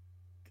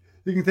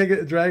you can take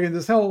a dragon,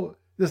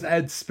 just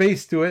add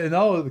space to it, and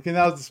now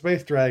it's a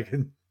space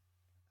dragon.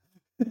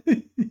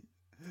 There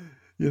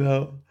you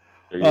go.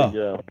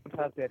 Don't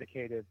have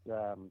dedicated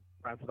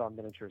Ramphadon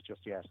miniatures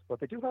just yet, but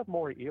they do have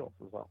more eels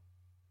as well.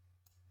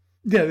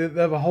 Yeah,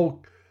 they have a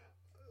whole.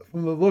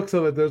 From the looks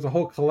of it, there's a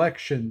whole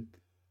collection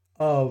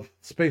of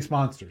space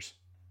monsters.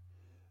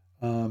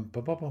 Where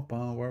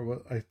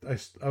I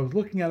was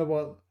looking at it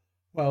while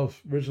I was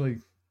originally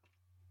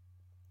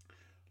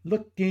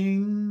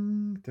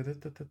Looking.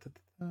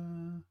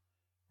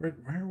 Where?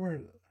 I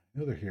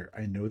know they're here.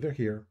 I know they're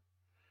here.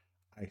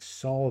 I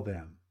saw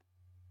them.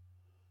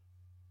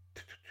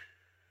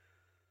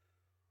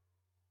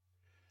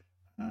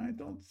 I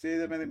don't see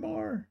them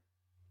anymore.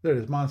 There it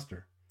is,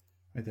 monster.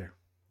 Right there.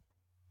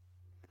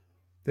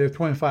 They have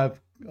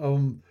 25 of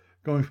them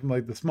going from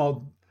like the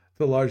small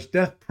to large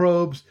death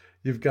probes.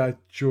 You've got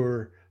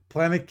your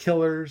planet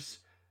killers.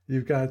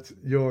 You've got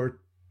your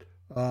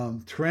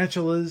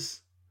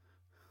tarantulas.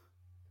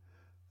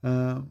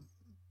 You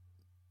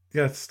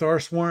got star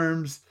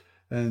swarms.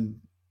 And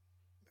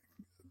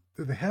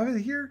do they have it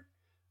here?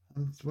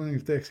 I'm just wondering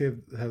if they actually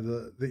have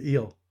the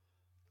eel.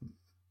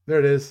 There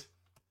it is.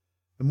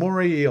 The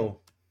moray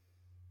eel.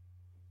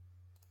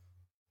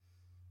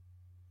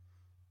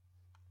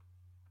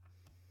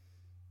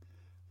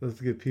 Let's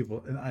give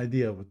people an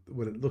idea of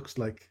what it looks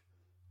like.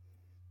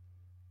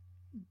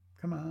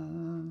 Come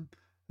on.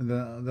 And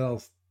then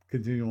I'll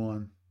continue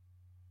on.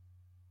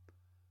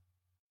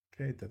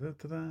 Okay.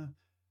 Da-da-da-da.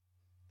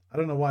 I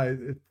don't know why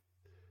it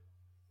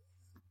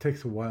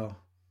takes a while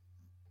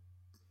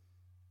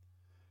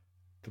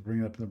to bring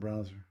it up in the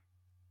browser.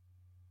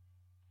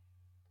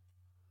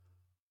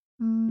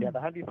 Yeah, the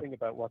handy thing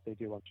about what they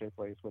do on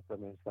Shapeways with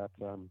them is that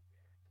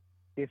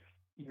if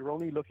you're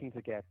only looking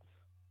to get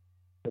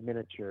the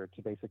miniature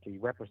to basically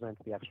represent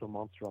the actual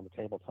monster on the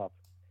tabletop,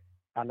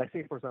 and let's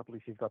say, for example,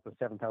 if you've got the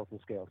 7,000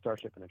 scale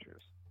Starship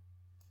miniatures,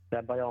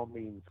 then by all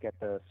means get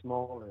the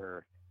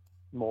smaller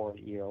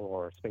Moray Eel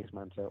or Space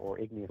Manta or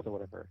Igneous or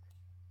whatever,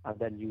 and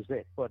then use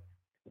it. But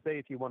say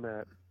if you want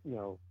to,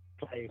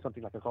 play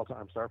something like a Call to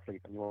Arms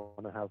Starfleet and you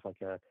want to have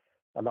like a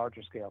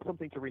larger scale,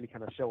 something to really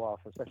kind of show off,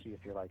 especially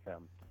if you're like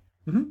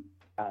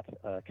at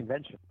a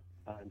convention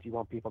and you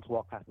want people to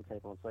walk past the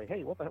table and say,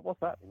 hey, what's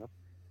that?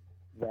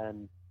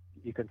 Then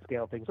you can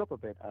scale things up a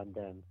bit, and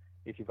then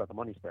if you've got the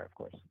money spare, of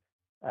course,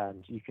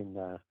 and you can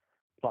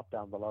plop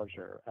down the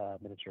larger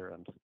miniature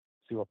and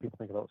see what people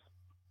think of those.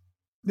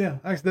 Yeah,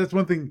 actually, that's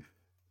one thing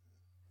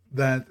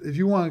that if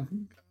you want,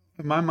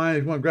 in my mind,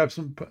 if you want to grab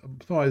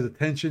somebody's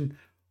attention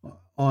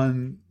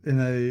in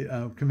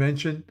a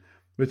convention,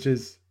 which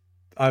is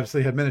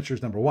obviously have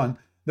miniatures, number one.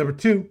 Number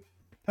two,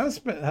 have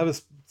a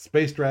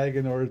space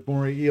dragon or a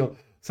moray eel,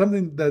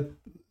 something that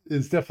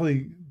is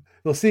definitely,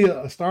 they'll see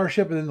a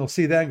starship and then they'll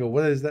see that and go,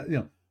 what is that?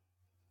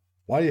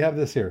 Why do you have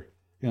this here?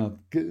 Get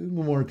a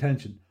little more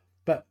attention.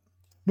 But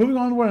moving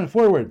on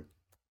forward.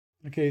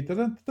 Okay,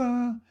 the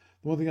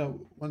one thing I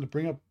wanted to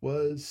bring up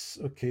was,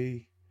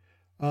 okay,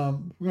 we're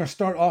going to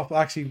start off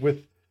actually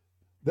with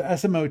the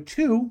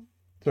SMO2.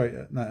 Sorry,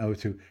 not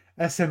O2.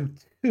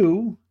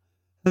 SM2.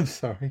 I'm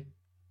sorry.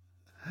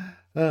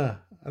 I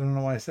don't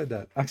know why I said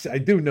that. Actually, I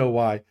do know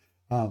why.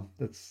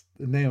 That's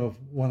the name of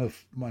one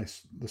of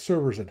the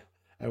servers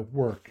at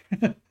work.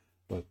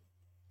 But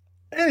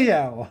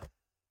anyhow,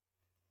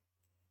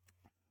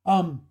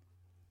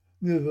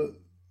 the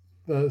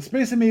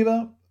Space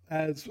Amoeba,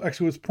 as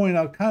actually was pointed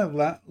out kind of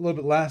a little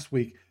bit last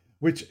week,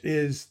 which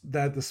is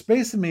that the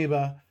Space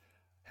Amoeba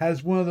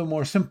has one of the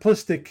more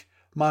simplistic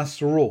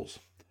monster rules.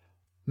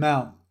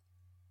 Now,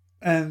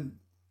 and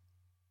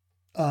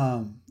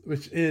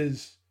which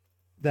is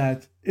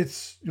that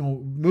it's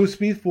move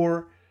speed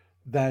 4,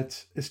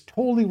 that is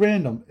totally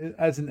random.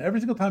 As in every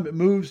single time it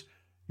moves,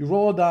 you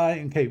roll a die,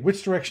 and okay,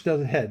 which direction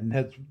does it head? And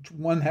heads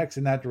one hex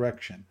in that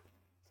direction.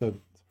 So it's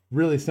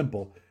really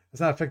simple.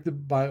 It's not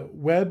affected by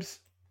webs.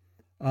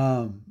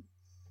 Movement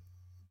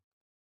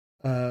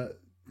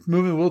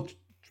will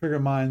trigger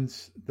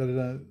mines.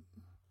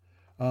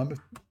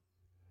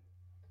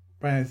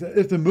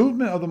 If the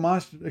movement of the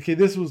monster, okay,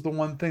 this was the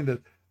one thing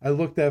that I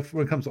looked at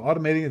when it comes to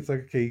automating. It's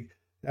like, okay,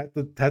 I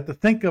have to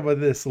think of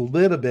this a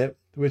little bit,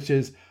 which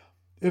is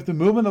if the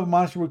movement of a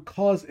monster would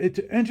cause it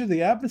to enter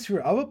the atmosphere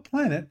of a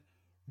planet,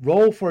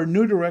 roll for a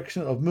new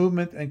direction of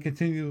movement and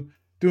continue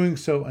doing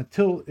so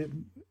until it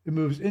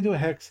moves into a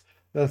hex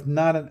that's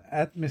not an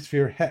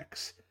atmosphere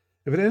hex.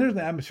 If it enters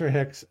the atmosphere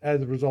hex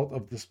as a result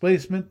of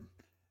displacement,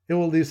 it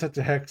will leave such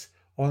a hex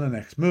on the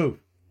next move.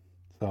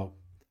 So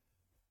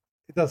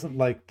it doesn't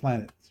like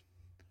planets.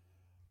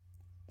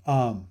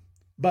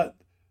 But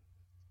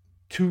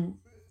to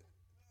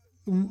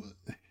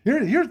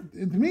here's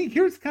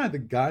kind of the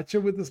gotcha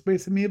with the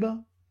Space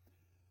Amoeba.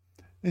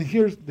 And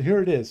here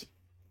it is.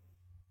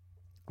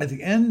 At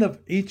the end of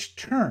each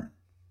turn,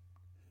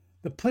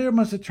 the player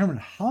must determine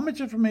how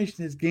much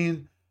information is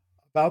gained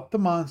about the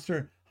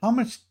monster, how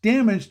much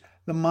damage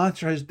the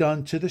monster has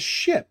done to the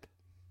ship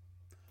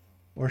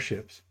or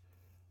ships.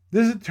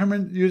 This is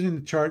determined using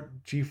the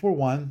chart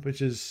G41,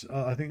 which is,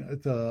 I think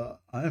it's an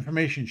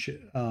information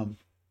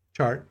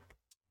chart,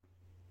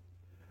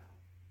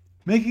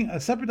 making a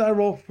separate die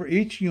roll for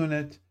each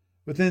unit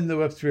within the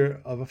web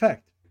sphere of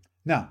effect.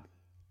 Now,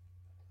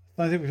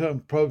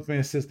 scientific probes may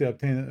assist the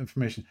obtaining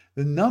information.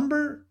 The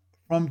number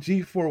from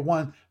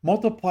G41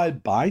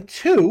 multiplied by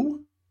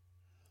 2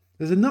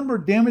 is the number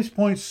of damage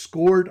points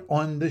scored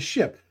on the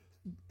ship.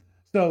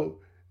 So,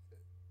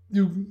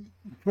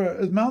 for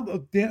the amount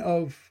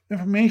of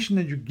information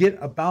that you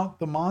get about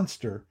the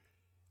monster,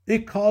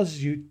 it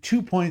causes you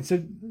 2 points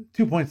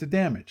of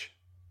damage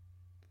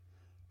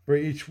for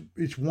each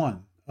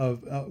one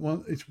of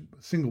each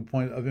single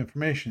point of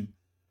information.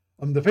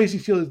 The facing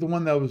shield is the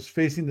one that was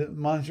facing the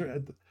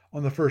monster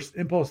on the first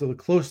impulse of the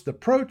closest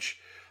approach.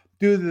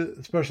 Due to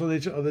the special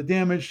nature of the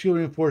damage, shield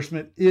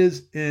reinforcement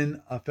is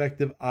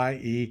ineffective,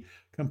 i.e.,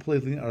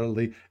 completely and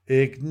utterly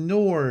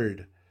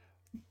ignored.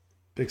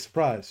 Big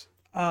surprise.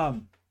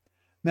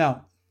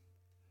 Now,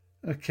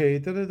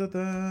 okay,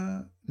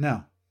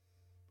 now,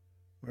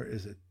 where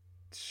is it?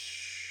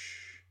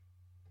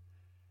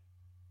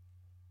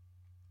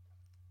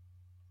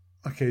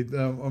 Okay,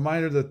 the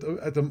reminder that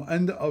at the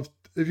end of,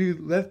 if you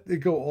let it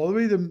go all the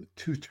way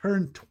to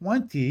turn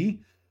 20,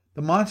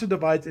 the monster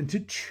divides into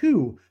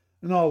 2,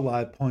 and all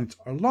live points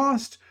are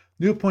lost.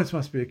 New points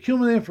must be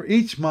accumulated for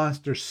each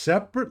monster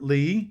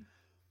separately.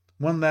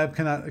 One lab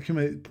cannot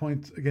accumulate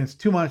points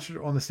against 2 monsters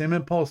on the same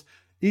impulse.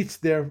 Each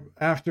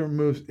thereafter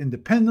moves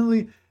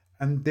independently,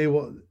 and they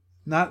will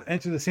not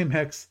enter the same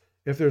hex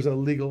if there's a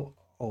legal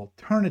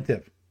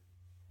alternative.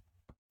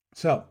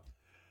 So,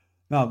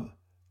 now,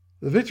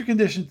 the victory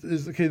condition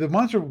is, okay, the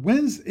monster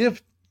wins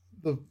if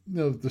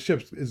the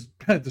ship is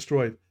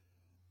destroyed.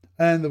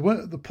 And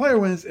the player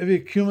wins if he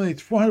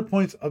accumulates 400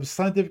 points of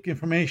scientific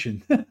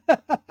information.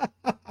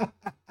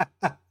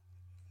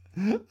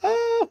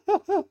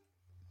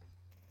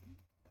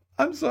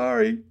 I'm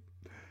sorry.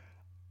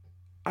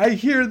 I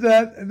hear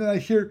that, and then I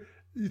hear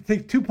you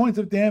take 2 points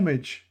of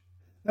damage.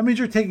 That means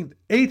you're taking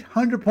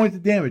 800 points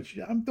of damage.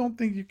 I don't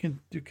think you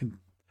can.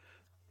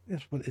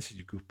 Yes, what is it,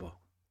 you goofball?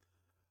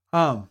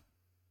 I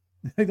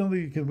don't think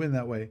you can win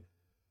that way.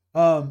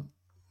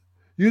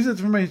 Use this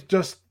information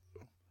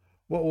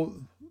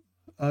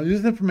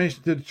use the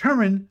information to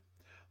determine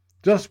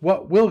just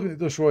what will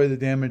destroy the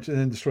damage and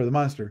then destroy the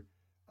monster.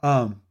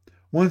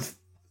 Once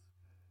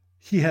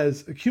he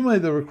has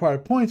accumulated the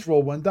required points,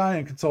 roll 1 die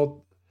and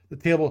consult the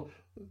table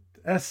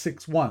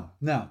S61.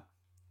 Now,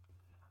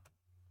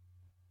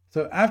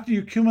 so after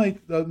you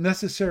accumulate the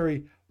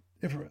necessary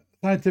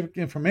scientific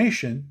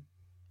information,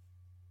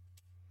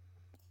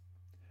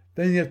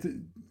 then you have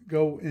to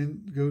go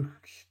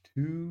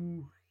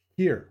to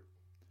here.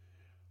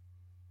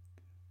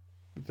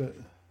 I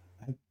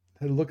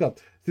had to look up.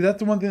 See, that's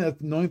the one thing, that's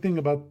the annoying thing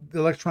about the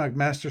electronic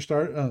master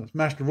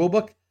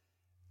rulebook.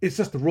 It's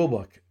just the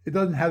rulebook. It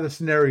doesn't have the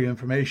scenario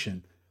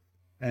information,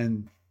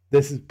 and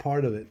this is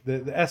part of it.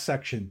 The S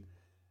section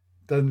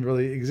doesn't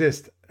really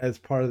exist as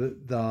part of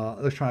the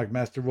electronic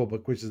master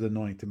rulebook, which is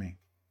annoying to me.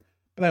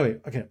 But anyway,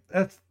 okay,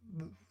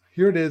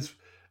 here it is.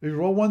 If you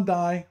roll 1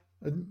 die,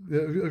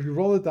 if you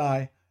roll a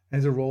die and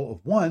it's a roll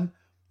of 1,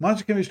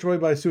 monster can be destroyed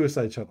by a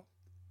suicide shuttle.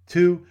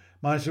 2,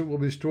 monster will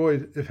be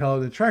destroyed if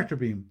held in a tractor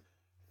beam.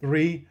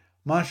 3,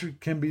 monster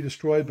can be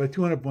destroyed by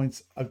 200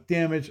 points of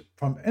damage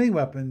from any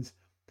weapons.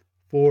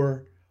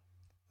 4,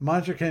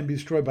 monster can be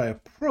destroyed by a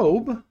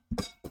probe.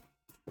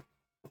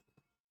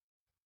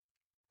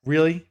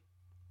 Really?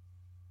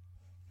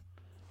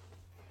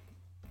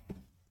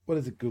 What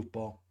is a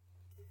goofball?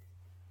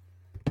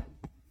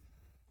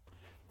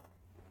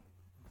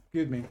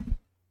 Excuse me.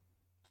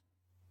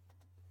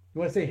 You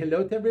want to say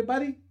hello to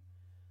everybody?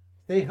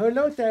 Say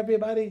hello to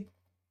everybody.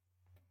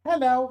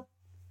 Hello.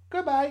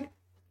 Goodbye.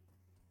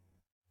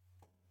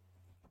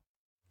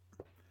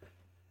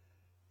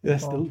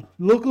 Yes, the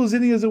local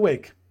Zinni is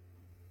awake.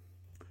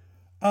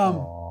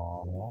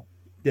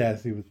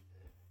 Yes,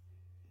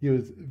 he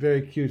was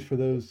very cute for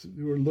those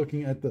who were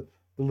looking at the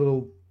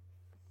little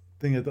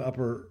thing at the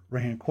upper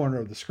right-hand corner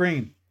of the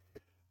screen.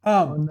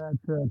 On that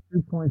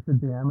 2 points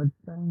of damage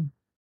thing?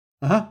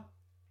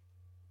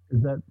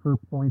 Is that per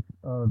point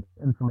of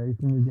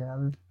information you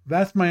gather?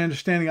 That's my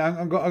understanding.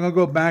 I'm going to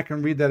go back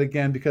and read that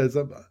again because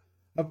is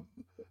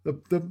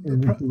it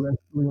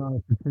directly on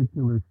a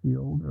particular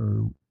shield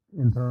or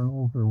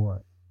internals or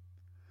what?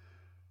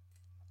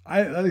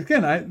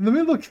 Let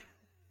me look.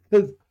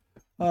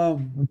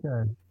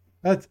 Okay.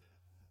 That's,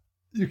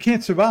 you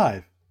can't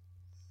survive.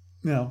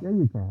 Yeah,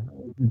 you can.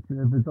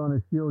 If it's on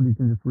a shield, you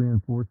can just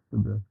reinforce the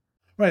bit.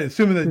 Right,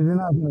 assuming that you're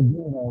not going to do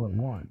it all at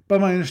once.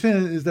 But my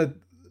understanding is that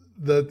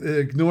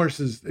it ignores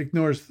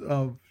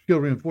shield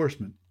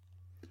reinforcement.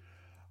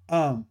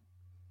 A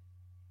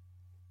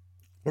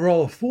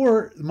roll of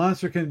 4, the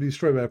monster can be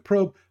destroyed by a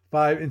probe.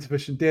 5,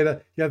 insufficient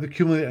data. You have to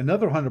accumulate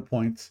another 100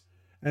 points.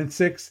 And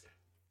 6,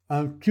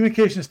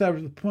 communication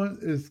established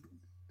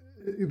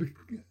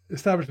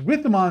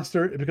with the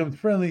monster. It becomes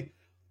friendly,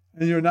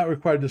 and you're not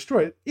required to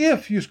destroy it.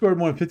 If you scored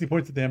more than 50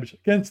 points of damage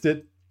against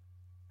it,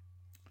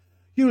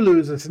 you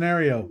lose a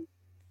scenario.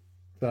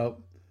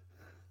 So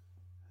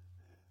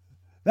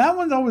that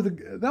one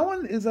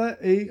is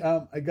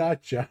a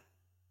gotcha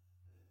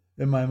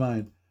in my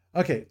mind.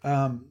 Okay,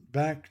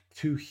 back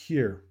to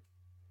here.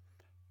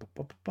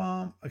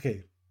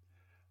 Okay.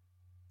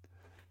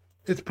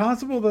 It's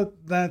possible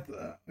that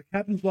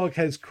Captain's Log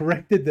has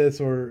corrected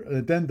this or an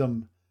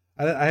addendum.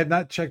 I have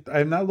not checked. I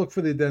have not looked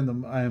for the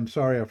addendum. I am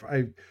sorry.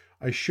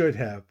 I should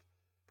have,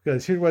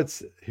 because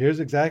here's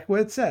exactly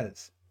what it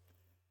says.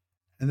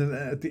 And then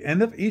at the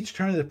end of each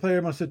turn, the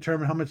player must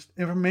determine how much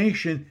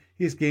information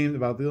he's gained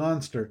about the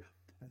monster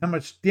and how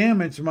much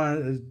damage the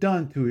monster has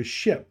done to his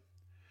ship.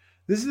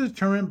 This is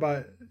determined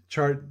by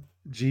chart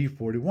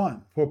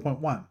G41,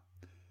 4.1,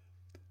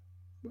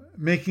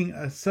 making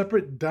a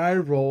separate die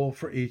roll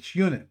for each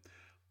unit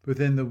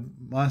within the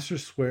monster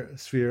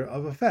sphere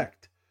of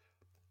effect.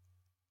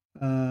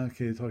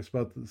 It talks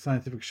about the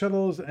scientific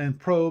shuttles and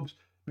probes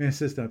may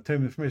assist in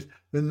obtaining information.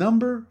 The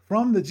number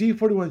from the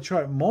G41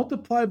 chart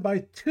multiplied by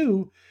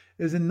 2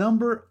 is the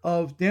number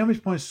of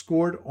damage points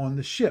scored on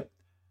the ship,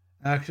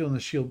 actually on the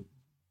shield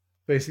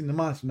facing the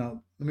monster.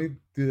 Now, let me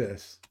do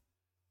this.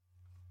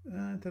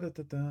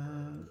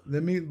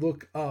 Let me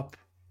look up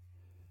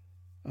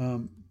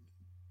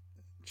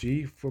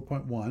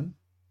G4.1,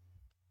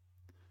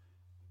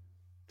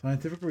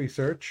 scientific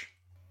research.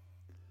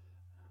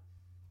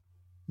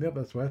 Yep,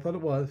 that's what I thought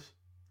it was.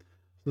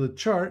 So the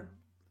chart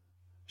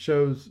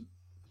shows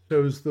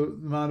the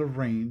amount of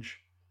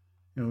range.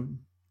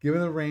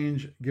 Given a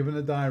range, given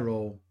a die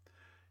roll,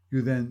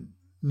 you then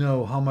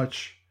know how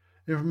much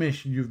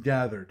information you've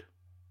gathered.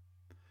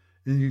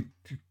 And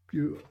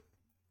you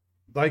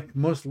like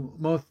most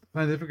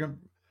scientific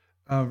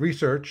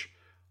research,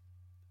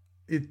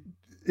 it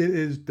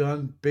is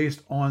done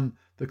based on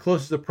the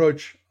closest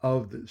approach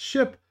of the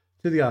ship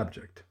to the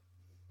object.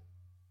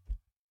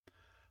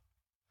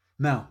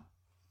 Now,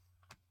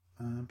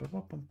 let's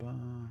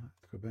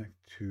go back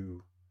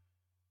to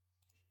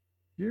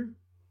here.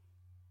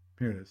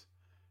 Here it is.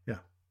 Yeah.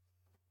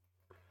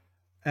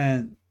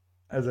 And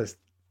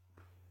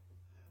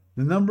the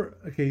number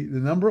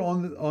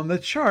on the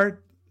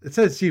chart, it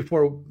says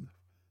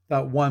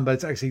G4.1, but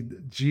it's actually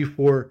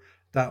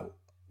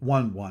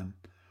G4.11.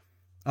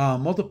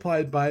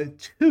 Multiplied by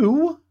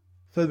 2.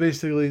 So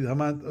basically the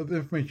amount of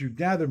information you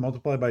gather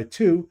multiplied by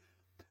 2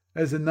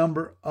 as the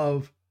number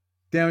of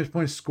damage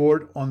points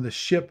scored on the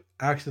ship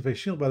actually face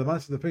shield by the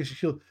monster. The facing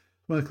shield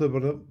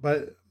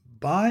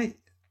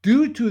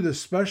due to the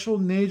special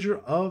nature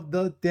of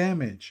the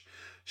damage.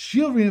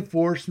 Shield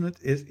reinforcement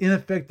is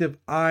ineffective,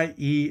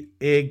 i.e.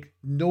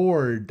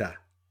 ignored.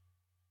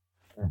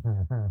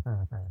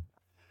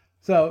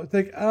 So it's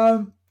like,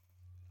 I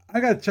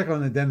got to check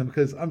on the addendum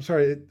because I'm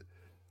sorry, it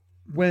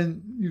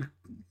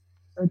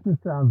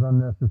just sounds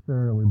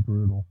unnecessarily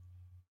brutal.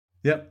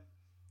 Yep.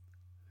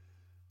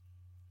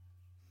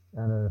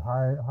 And a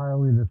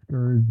highly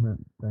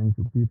discouragement thing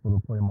for people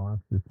to play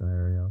monster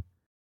scenarios.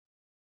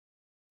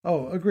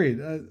 Oh, agreed.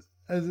 As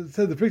it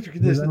said, the victory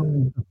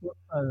condition. The flip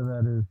side of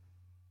that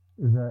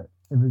is that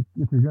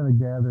if you're going to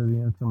gather the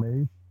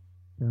information,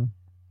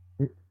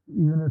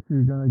 even if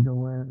you're going to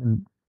go in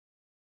and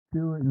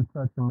do it in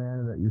such a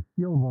manner that your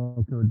shield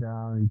won't go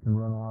down and you can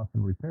run off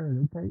and repair it,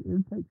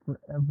 it'd take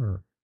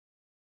forever.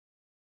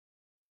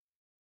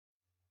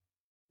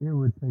 It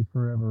would take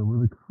forever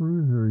with a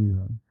cruiser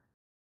even.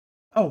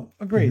 Oh,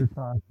 agreed. You're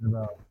talking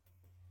about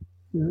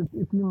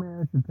if you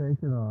manage to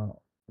take it on,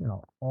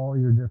 all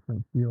your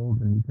different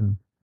fields and you can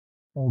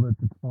hold it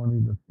to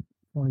 20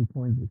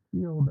 points of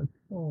shield, that's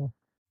still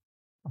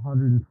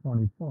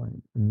 120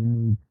 points, and you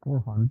need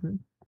 400.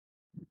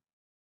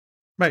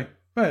 Right.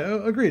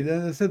 Agreed.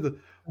 And I said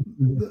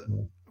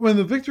when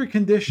the victory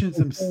conditions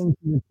themselves.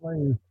 You play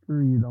is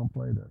true. You don't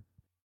play this.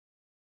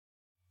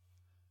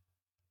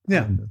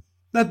 Yeah.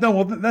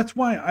 That's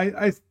why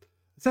I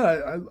said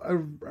I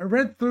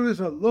read through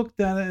this. I looked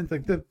at it and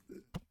it's like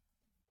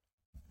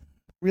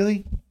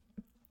really,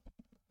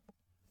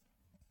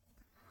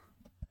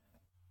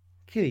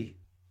 Kitty,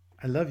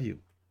 I love you,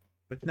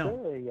 but no.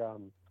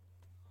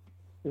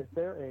 Is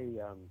there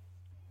a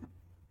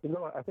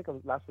I think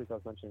last week I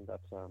was mentioning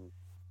that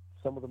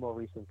some of the more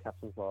recent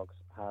captain's logs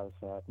have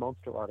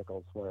monster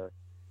articles where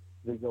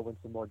they go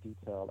into more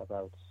detail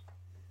about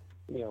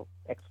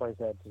X, Y, Z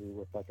to do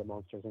with like a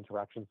monster's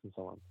interactions and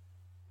so on.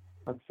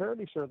 I'm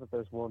fairly sure that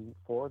there's one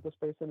for the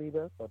Space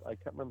Amoeba, but I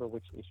can't remember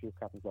which issue of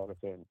Captain's Log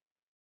it's in.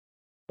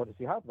 But if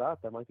you have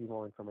that, there might be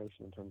more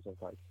information in terms of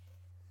like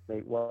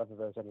whether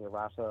there's any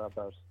errata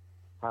about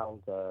how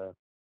the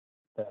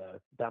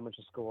damage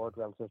is scored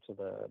relative to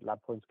the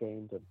lab points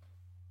gained, and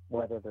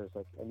whether there's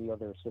like any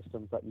other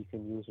systems that you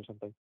can use or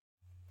something.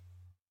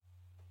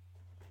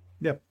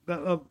 Yep.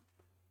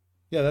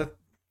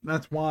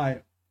 That's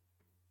why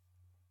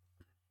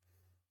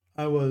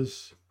I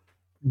was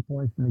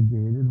points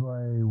negated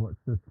by what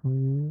system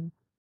you use.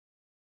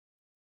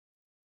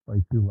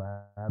 Like, do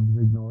labs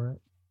ignore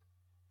it?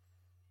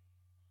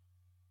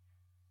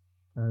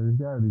 There's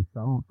got to be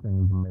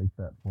something to make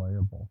that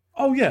playable.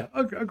 Oh yeah,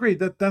 agreed.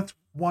 That's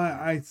why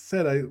I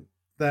said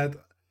that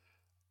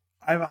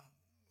I have a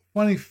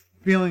funny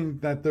feeling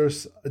that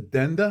there's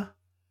addenda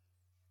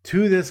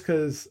to this,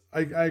 because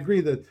I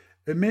agree that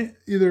it may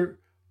either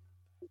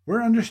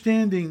we're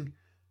understanding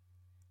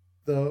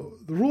the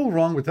rule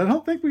wrong, which I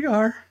don't think we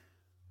are,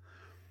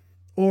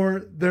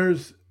 or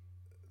there's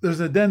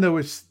an addenda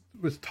which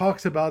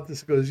talks about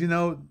this, goes,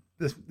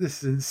 this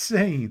is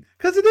insane,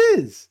 because it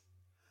is.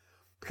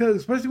 Because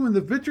especially when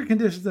the victory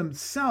conditions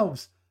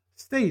themselves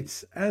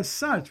states as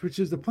such, which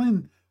is the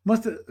plain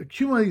must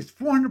accumulate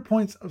 400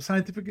 points of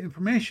scientific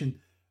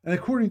information. And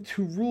according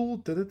to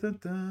rule,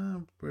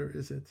 where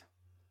is it?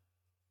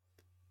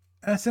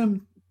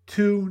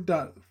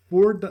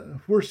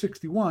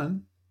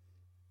 SM2.461,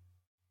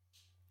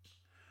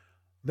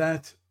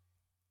 that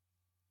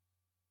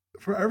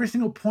for every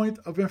single point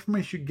of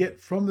information you get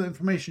from the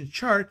information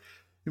chart,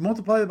 you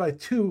multiply it by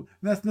 2,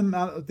 and that's the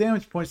amount of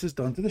damage points that's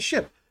done to the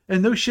ship.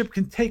 And no ship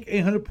can take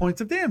 800 points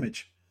of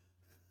damage.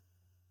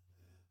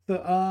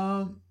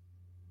 So,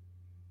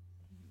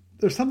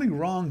 there's something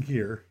wrong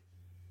here,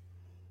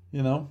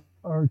 you know?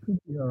 Or it could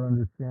be our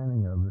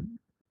understanding of it.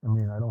 I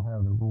mean, I don't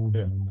have the rules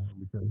anymore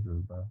because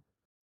of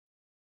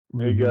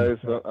Hey guys,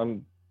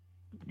 I'm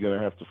gonna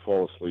have to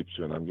fall asleep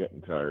soon. I'm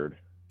getting tired.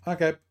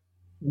 Okay.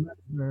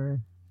 Barry.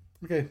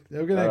 Okay.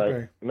 Have a good night,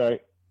 Barry. Good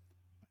night.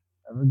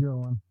 Have a good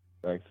one.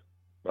 Thanks.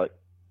 Bye.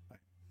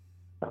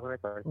 Have a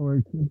night, Barry. Or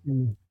it could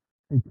be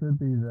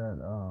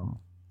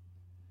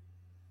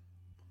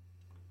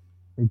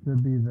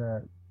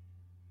that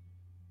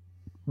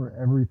for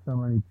every so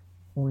many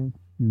points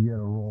you get a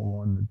roll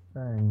on the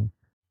thing,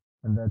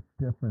 and that's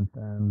different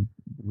than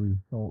the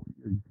result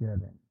you're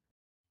getting.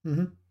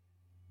 Mm-hmm.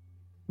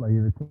 Like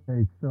if it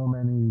takes so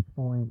many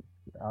points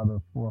out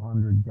of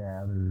 400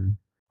 gathered,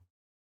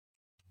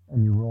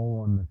 and you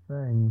roll on the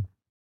thing,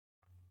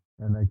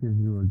 and that gives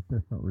you a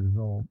different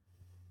result,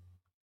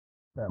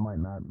 that might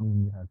not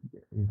mean you have to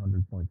get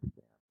 800 points of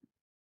damage.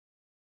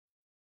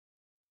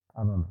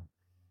 I don't know.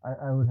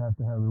 I would have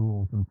to have the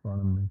rules in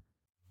front of me.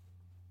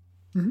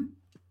 Mm-hmm.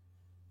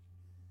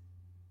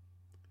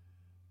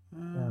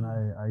 And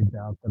I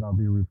doubt that I'll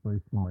be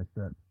replacing my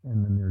set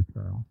in the near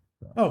term.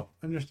 So. Oh,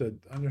 understood.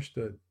 Much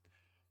as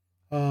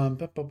I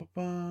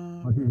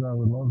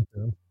would love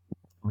to.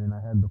 I mean,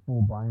 I had the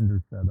full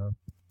binder set up.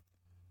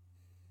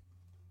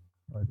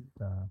 But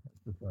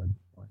that's beside the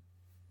point.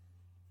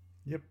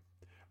 Yep.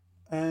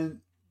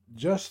 And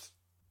just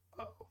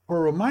for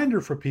a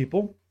reminder for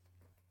people,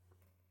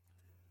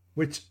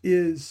 which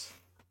is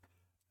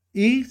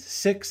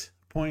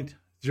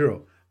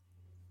E6.0,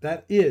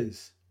 that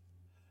is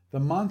the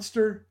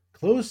Monster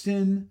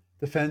Close-In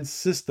Defense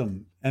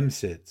System,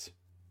 MCIDS.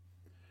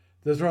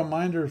 There's a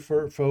reminder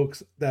for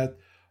folks that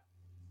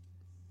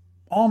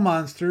all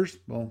monsters,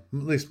 well,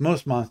 at least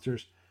most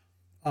monsters,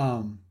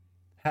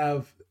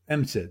 have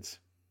MCIDS.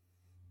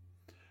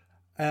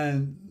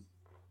 And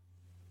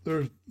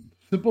there's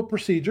simple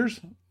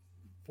procedures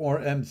for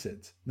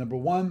MCIDS. Number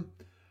one,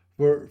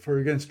 for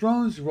against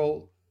drones, you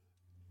roll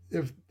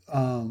a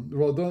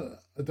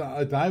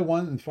die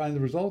 1 and find the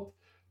result,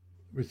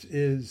 which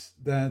is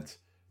that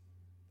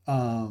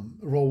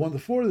roll 1 to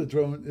 4, the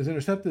drone is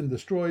intercepted and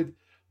destroyed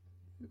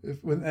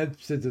when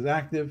MCIDS is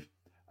active,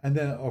 and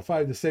then or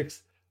 5 to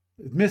 6,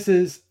 it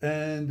misses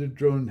and the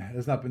drone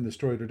has not been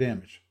destroyed or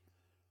damaged.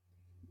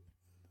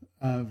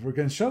 For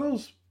against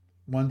shuttles,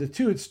 1 to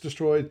 2, it's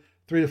destroyed.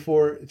 3 to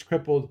 4, it's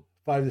crippled.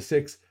 5 to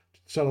 6,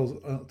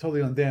 shuttles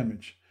totally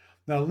undamaged.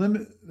 Now,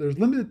 there's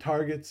limited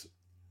targets.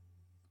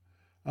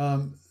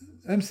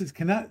 MCIDS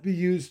cannot be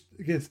used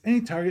against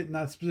any target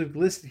not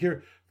specifically listed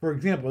here. For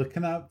example, it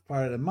cannot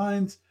fire at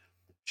mines,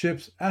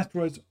 ships,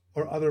 asteroids,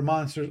 or other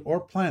monsters or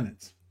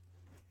planets.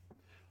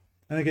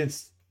 And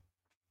against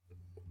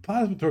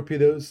plasma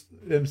torpedoes,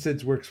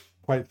 MCIDS works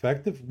quite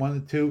effective.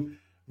 1 to 2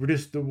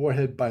 reduce the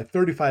warhead by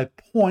 35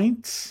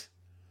 points.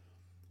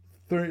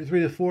 3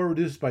 to 4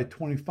 reduced by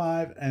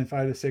 25, and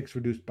 5 to 6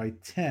 reduced by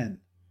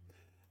 10.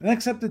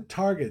 Unaccepted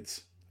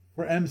targets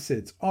for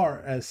MCIDS are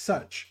as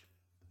such.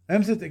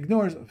 MCIDS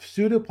ignores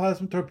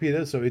pseudo-plasma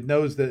torpedoes, so it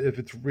knows that if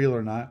it's real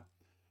or not.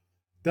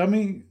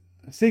 Dummy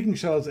seeking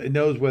shuttles, it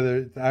knows whether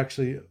it's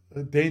actually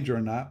a danger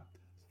or not.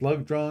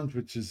 Slug drones,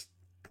 which is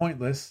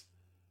pointless.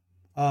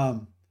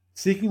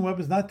 Seeking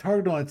weapons not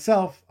targeted on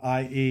itself,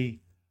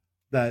 i.e.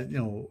 that,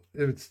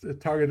 if it's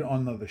targeted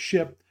on another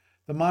ship.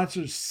 The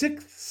monster's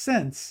sixth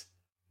sense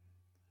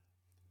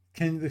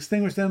can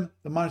distinguish them.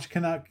 The monster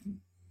cannot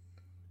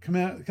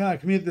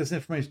communicate this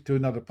information to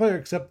another player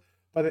except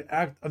by the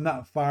act of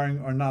not firing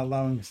or not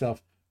allowing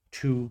himself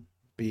to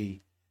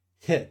be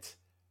hit.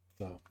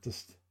 So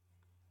just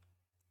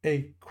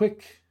a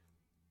quick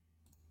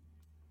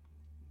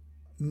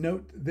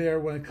note there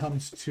when it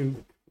comes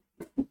to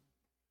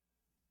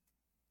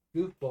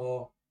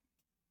Goofball.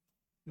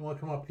 You want to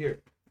come up here?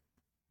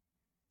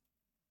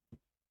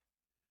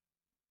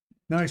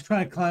 Now he's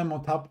trying to climb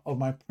on top of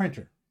my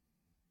printer.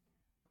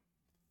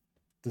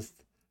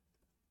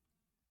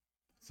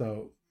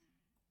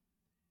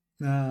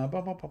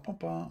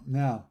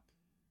 Now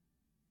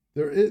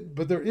there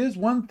is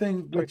one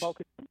thing which. Paul,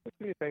 could you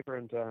do me a favor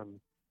and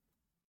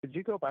could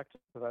you go back to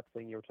that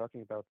thing you were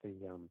talking about,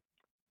 the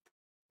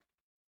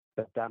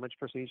damage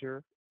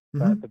procedure,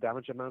 the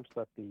damage amount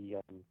that the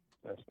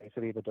Space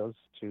Amoeba does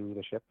to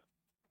the ship?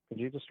 Could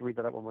you just read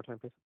that out one more time,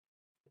 please?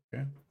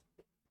 Okay.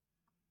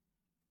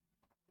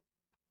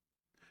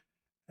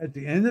 At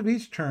the end of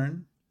each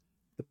turn,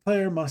 the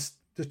player must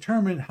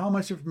determine how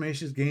much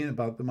information is gained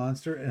about the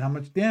monster and how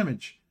much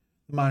damage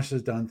the monster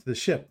has done to the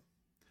ship.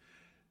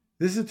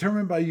 This is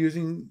determined by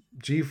using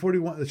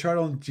G41, the chart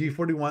on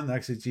G41,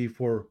 actually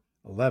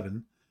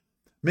G411,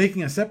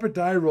 making a separate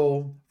die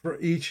roll for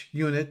each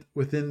unit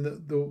within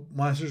the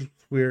monster's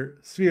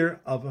sphere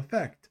of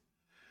effect.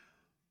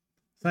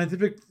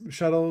 Scientific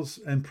shuttles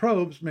and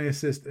probes may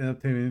assist in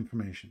obtaining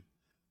information.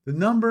 The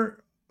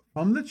number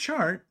from the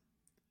chart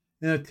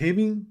in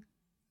obtaining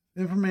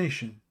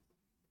information.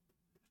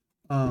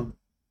 The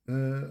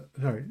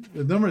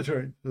number.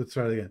 Let's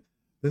try it again.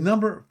 The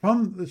number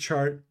from the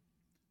chart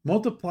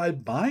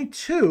multiplied by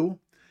 2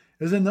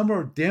 is the number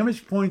of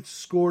damage points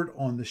scored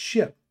on the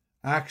ship,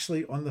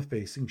 actually on the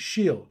facing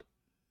shield,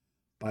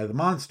 by the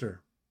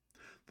monster.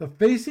 The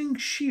facing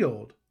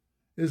shield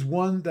is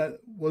one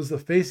that was the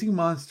facing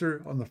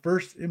monster on the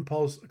first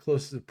impulse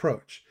closest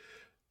approach.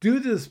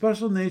 Due to the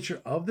special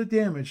nature of the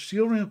damage,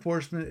 shield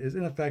reinforcement is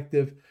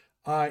ineffective,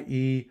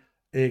 i.e.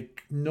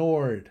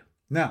 ignored.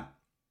 Now,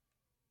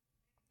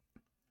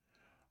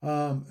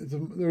 there's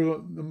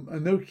a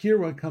note here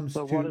when it comes to...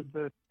 So what is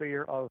the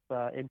sphere of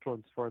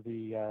influence for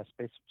the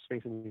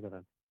space amoeba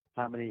then?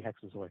 How many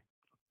hexes away?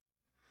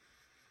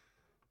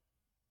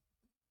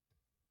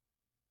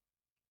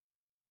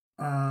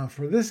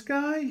 For this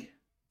guy...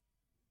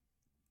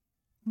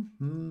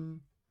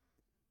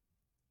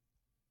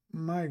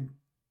 My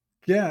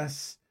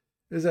guess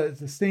is that it's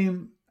the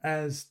same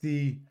as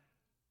the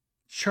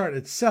chart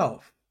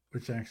itself,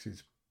 which actually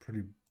is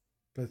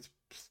that's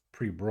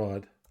pretty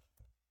broad.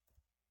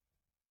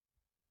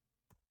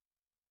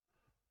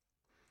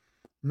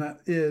 And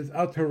that is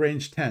out to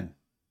range 10.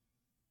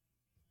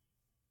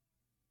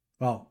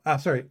 Well,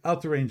 out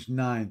to range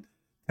 9.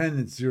 10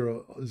 is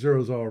 0.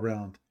 0's all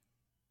around.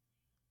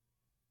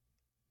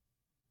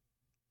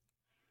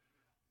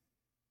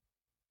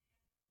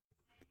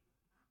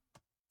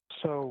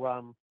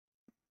 So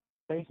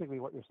basically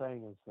what you're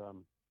saying is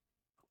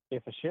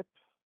if a ship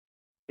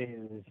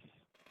is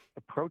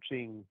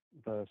approaching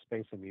the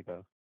space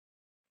amoeba,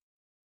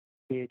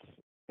 if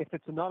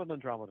it's not an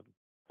Andromedan,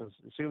 because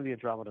assume the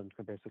Andromedan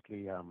can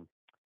basically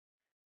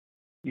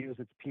use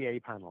its PA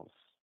panels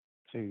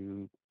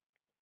to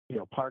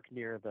park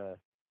near the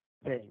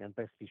thing and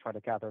basically try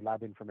to gather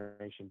lab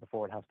information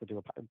before it has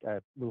to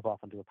move off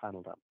and do a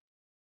panel dump.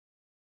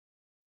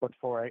 But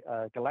for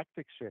a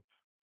galactic ship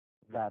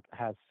that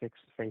has 6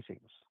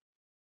 facings,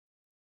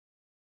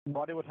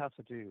 what it would have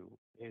to do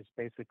is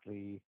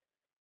basically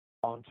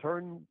on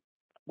turn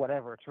 1,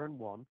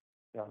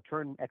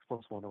 turn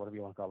X+1 or whatever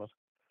you want to call it,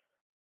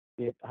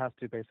 it has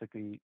to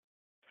basically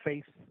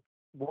face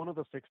one of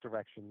the 6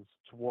 directions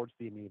towards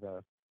the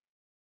amoeba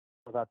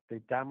so that the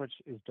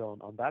damage is done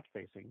on that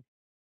facing.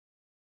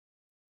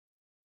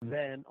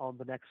 Then on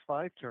the next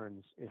 5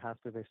 turns, it has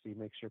to basically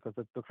make sure,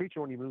 because the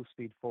creature only moves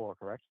speed 4,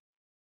 correct?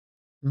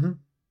 Mm-hmm.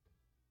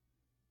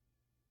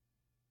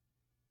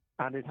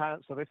 And it has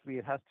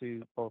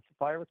to both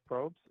fire its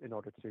probes in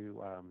order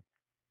to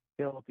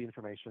build up the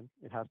information.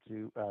 It has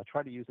to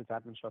try to use its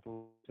admin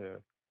shuttle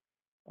to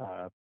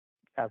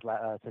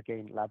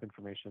gain lab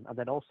information, and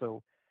then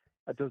also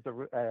does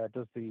the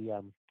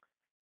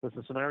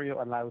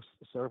scenario allow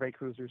survey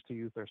cruisers to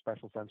use their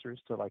special sensors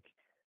to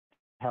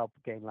help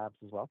gain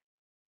labs as well?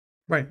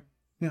 Right.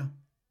 Yeah.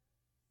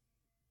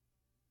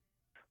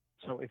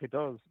 So if it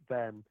does,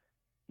 then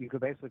you could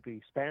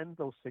basically spend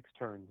those 6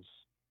 turns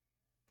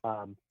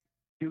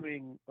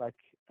doing like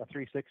a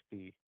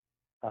 360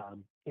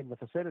 in the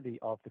vicinity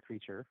of the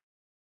creature,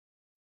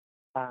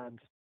 and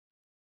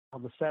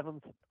on the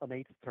 7th and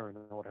 8th turn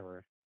or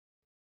whatever,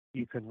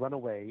 you can run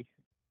away.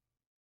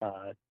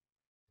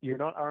 You're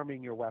not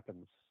arming your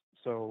weapons,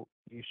 so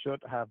you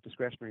should have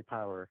discretionary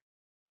power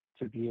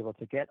to be able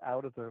to get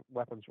out of the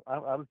weapons,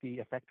 out of the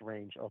effect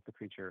range of the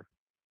creature.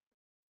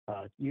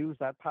 Use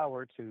that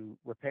power to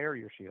repair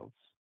your shields,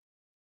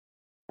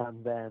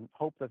 and then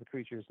hope that the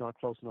creature is not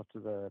close enough to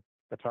the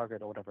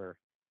target or whatever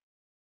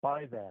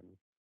by then,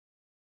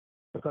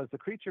 because the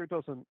creature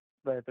doesn't,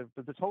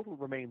 the total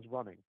remains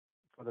running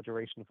for the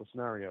duration of the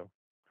scenario,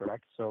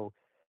 correct? So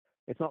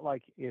it's not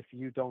like if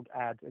you don't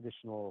add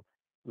additional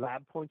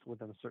lab points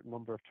within a certain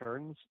number of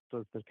turns,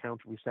 does the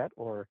count reset,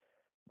 or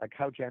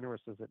how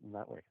generous is it in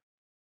that way?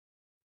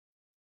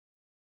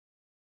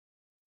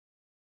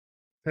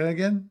 Say that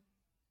again?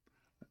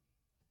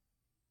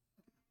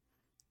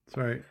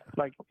 Sorry.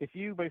 If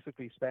you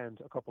basically spend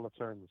a couple of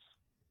turns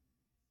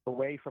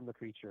away from the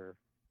creature,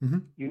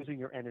 using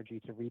your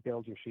energy to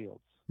rebuild your shields,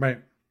 right?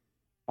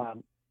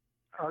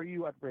 Are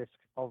you at risk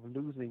of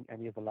losing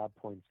any of the lab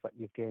points that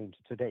you've gained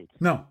to date?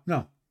 No.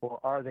 Or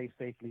are they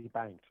safely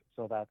banked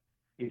so that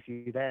if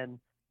you then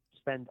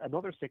spend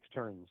another 6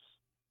 turns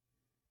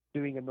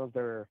doing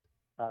another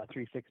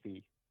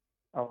 360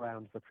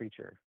 around the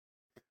creature,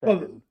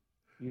 then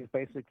you've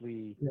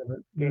basically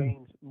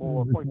gained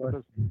more points,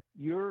 because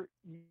your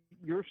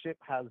ship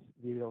has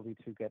the ability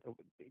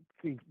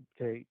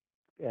to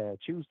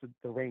choose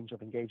the range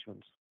of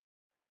engagement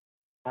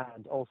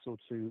and also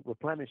to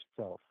replenish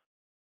itself,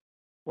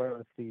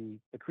 whereas the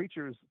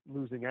creature is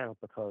losing out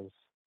because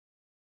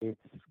it's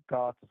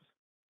got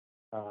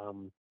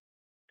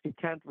it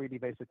can't really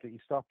basically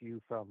stop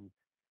you from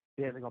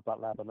scaling up that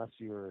lab unless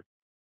you're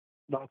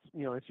not,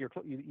 if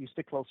you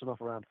stick close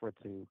enough around for it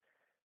to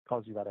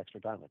cause you that extra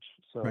damage.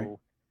 So,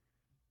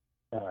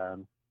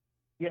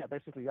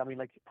 basically, I mean,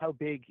 like, how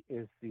big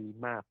is the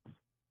map?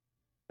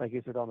 Like,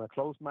 is it on a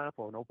closed map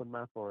or an open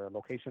map or a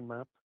location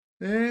map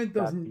It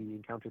that the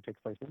encounter takes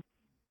place in?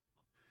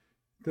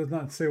 does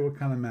not say what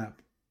kind of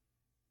map.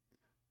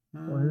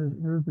 Well,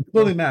 here's the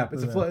Floating map.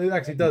 It question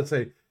actually does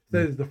say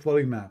it's the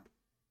floating map.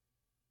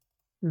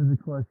 Here's the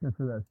question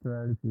for that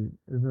strategy: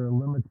 is there a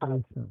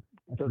limitation?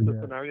 Does the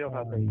scenario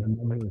have the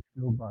number of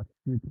shield box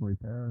you can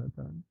repair at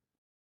a time?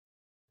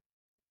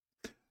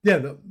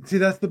 Yeah,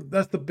 that's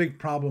the big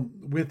problem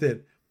with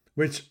it,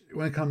 which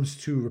when it comes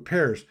to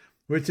repairs,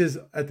 which is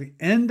at the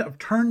end of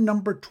turn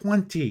number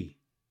 20,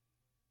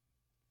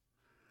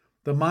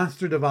 the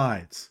monster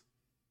divides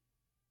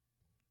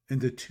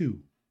into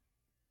two.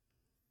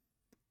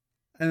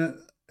 And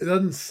it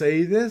doesn't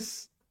say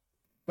this,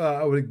 but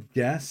I would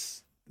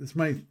guess this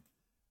might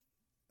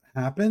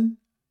happen.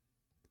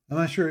 I'm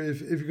not sure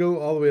if you go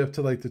all the way up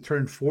to like the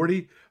turn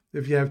 40,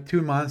 if you have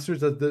two monsters,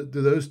 do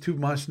those two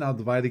monsters now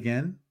divide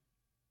again?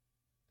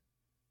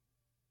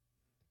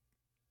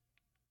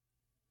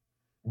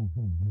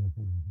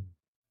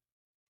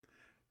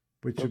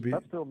 Which would be...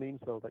 That still means,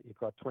 though, that you've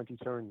got 20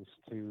 turns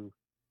to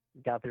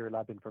gather your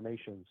lab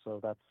information. So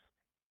that's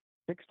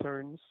 6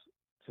 turns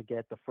to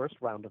get the first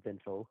round of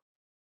info,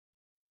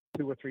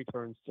 2 or 3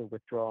 turns to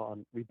withdraw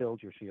and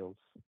rebuild your shields,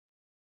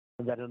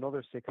 and then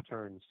another 6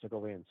 turns to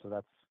go in. So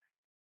that's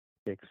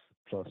 6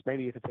 plus.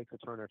 Maybe if it takes a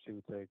turn or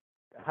two to...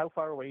 How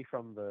far away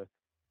from the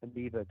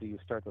Amoeba do you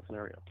start the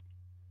scenario?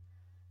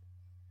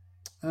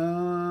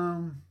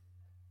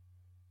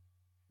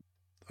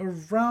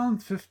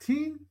 Around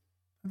 15,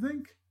 I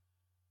think.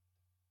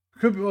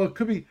 It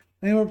could be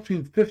anywhere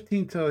between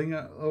 15 to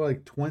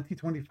like 20,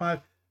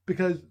 25,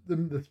 because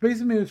the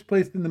Space Amoeba is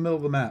placed in the middle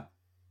of the map.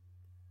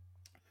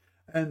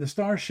 And the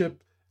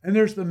starship, and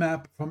there's the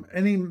map from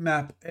any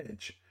map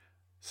edge.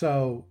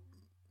 So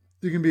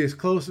you can be as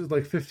close as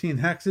like 15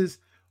 hexes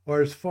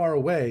or as far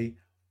away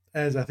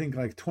as I think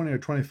like 20 or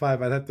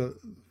 25. I'd have to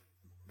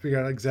figure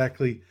out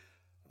exactly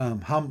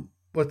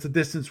what's the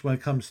distance when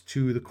it comes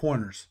to the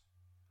corners,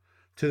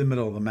 to the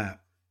middle of the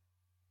map.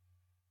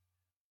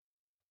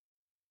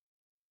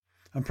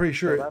 I'm pretty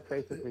sure. So that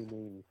basically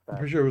means that I'm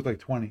pretty sure it was like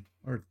 20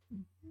 or.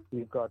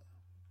 You've got.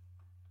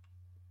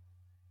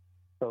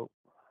 So,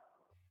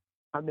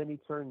 how many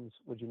turns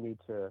would you need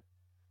to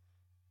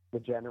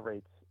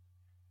regenerate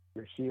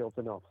your shields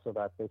enough so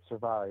that they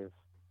survive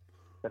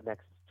the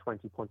next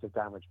 20 points of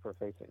damage per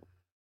facing?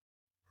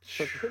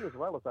 So the thing as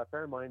well is that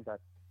bear in mind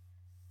that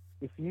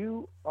if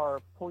you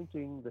are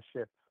pointing the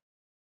ship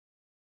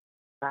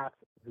at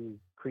the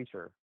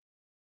creature,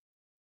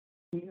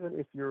 even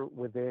if you're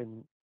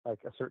within like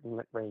a certain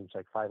range,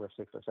 like 5 or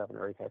 6 or 7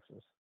 or 8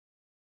 hexes,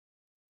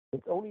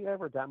 it's only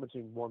ever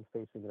damaging one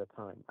facing at a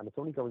time, and it's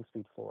only going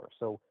speed 4.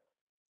 So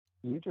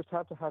you just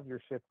have to have your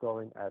ship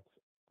going at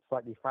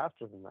slightly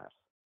faster than that,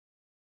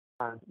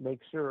 and make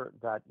sure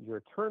that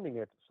you're turning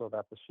it so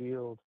that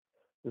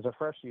there's a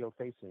fresh shield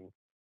facing.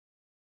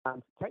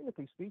 And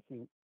technically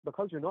speaking,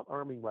 because you're not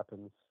arming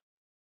weapons,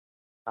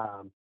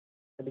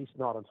 at least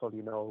not until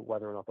you know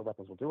whether or not the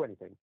weapons will do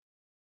anything,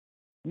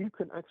 you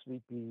can actually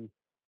be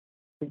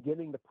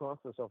beginning the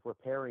process of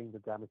repairing the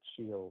damaged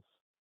shields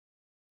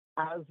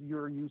as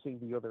you're using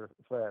the other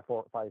 4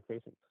 or 5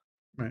 facings.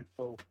 Right.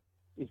 So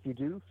if you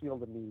do feel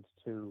the need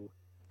to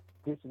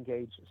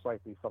disengage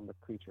slightly from the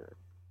creature,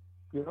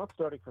 you're not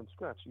starting from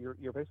scratch. You're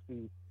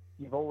basically,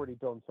 you've already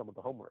done some of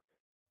the homework.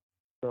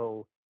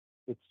 So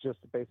it's just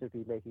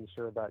basically making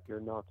sure that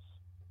you're not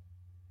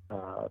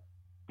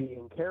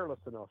being careless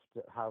enough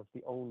to have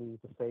the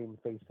same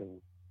facing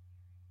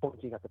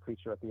pointing at the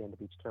creature at the end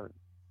of each turn.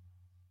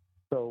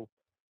 So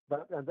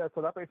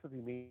that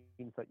basically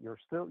means that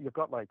you've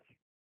got like,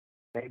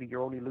 maybe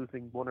you're only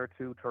losing 1 or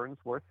 2 turns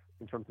worth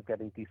in terms of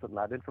getting decent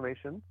lab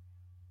information.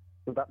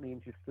 So that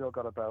means you've still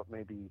got about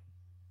maybe,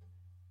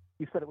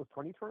 you said it was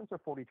 20 turns or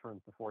 40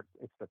 turns before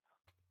it fits?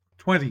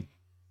 20.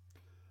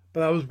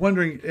 But I was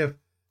wondering if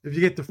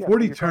you get to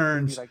 40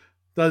 turns, like,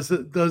 does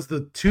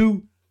the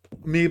 2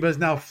 amoebas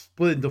now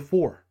split into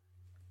 4?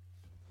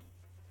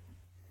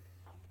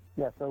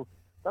 Yeah, so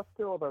that's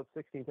still about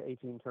 16 to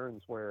 18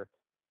 turns where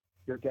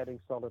you're getting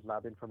solid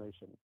lab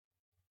information.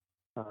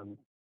 And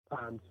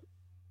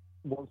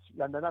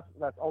then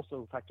that's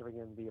also factoring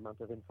in the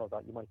amount of info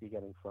that you might be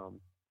getting from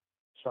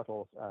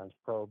shuttles and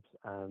probes,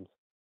 and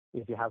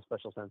if you have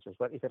special sensors,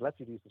 but if it lets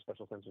you use the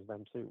special sensors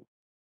then too.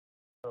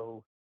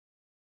 So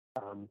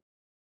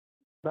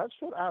that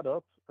should add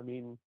up. I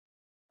mean,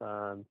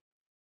 it's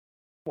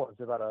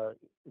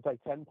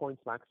like 10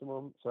 points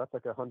maximum, so that's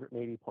like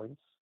 180 points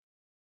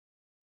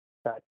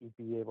that you'd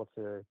be able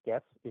to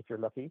get if you're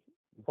lucky.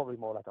 Probably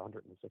more like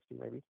 160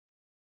 maybe.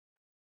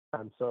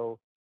 And so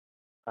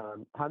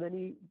how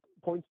many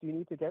points do you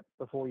need to get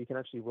before you can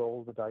actually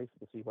roll the dice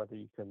to see what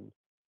you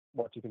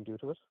can do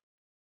to it?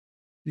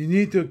 You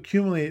need to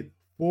accumulate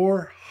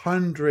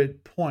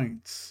 400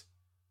 points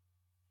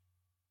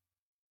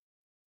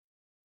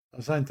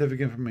of scientific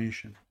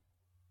information.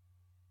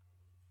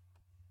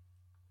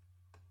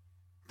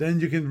 Then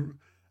you can,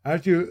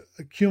 after you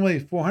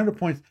accumulate 400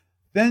 points,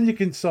 then you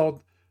can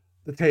salt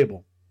the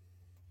table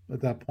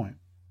at that point.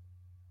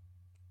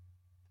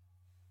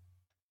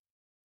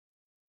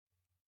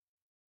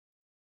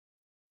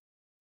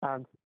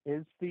 And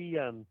is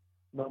the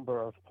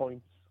number of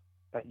points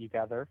that you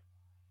gather,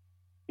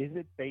 is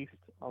it based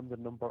on the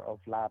number of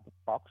lab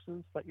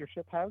boxes that your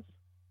ship has?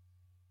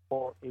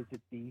 Or is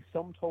it the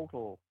sum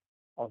total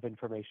of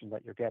information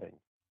that you're getting?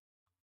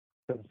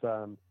 Because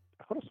I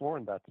could have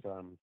sworn that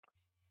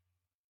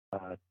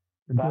that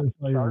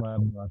chart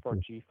for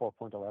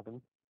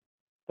G4.11,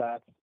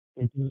 that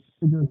it's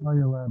all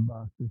your lab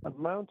boxes.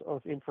 amount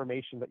of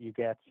information that you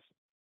get,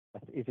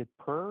 is it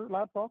per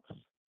lab box?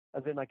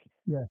 As in, like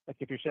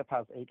if your ship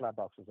has 8 lab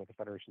boxes, like a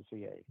Federation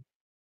CA,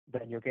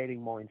 then you're getting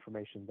more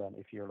information than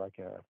if you're like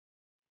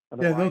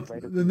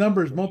the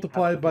number is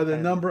multiplied by the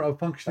number of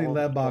functioning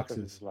lab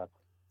boxes.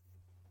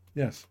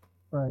 Yes.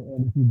 Right,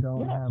 and if you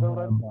don't have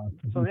lab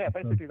boxes. So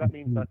basically that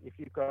means that if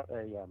you've got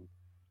a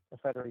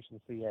Federation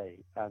CA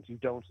and you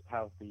don't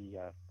have the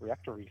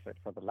reactor refit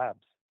for the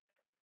labs,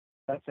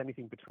 that's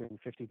anything between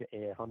 50 to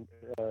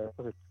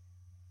 100.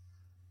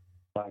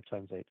 5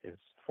 times 8 is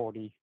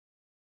 40.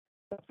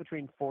 That's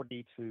between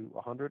 40 to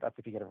 100. That's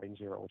if you get a range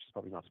 0, which is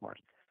probably not smart.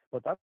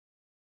 But that's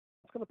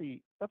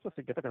a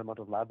significant amount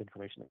of lab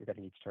information that you're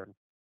getting each turn.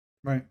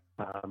 Right.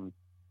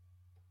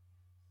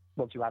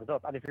 Once you add it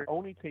up, and if you're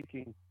only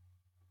taking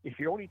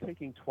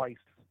twice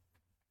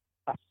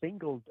a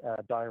single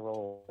die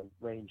roll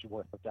range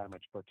worth of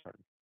damage per turn,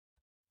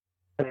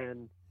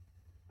 then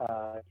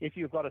if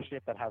you've got a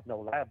ship that has no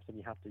labs and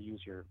you have to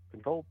use your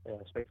control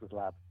spaces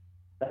lab,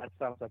 that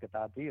sounds like a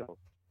bad deal.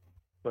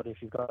 But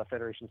if you've got a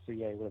Federation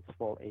CA with its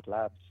full 8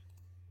 labs,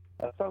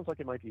 that sounds like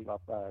it might be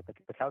the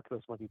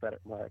calculus might be better,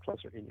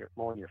 closer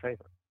more in your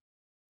favor.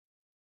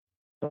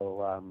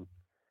 So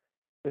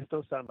this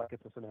does sound like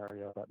it's a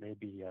scenario that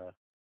maybe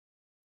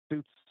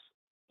suits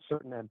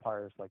certain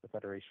empires like the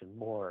Federation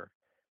more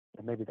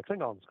than maybe the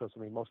Klingons, because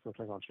most of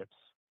the Klingon ships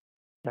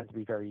tend to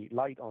be very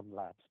light on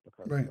labs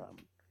because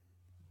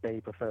they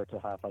prefer to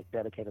have like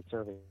dedicated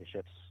survey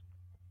ships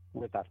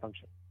with that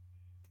function.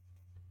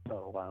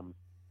 So I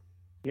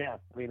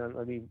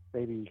mean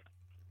maybe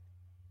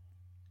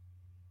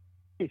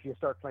if you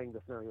start playing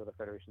the scenario of the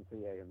Federation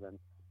CA, and then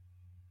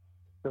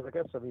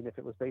because if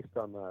it was based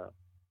on the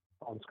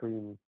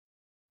on-screen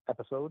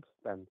episode,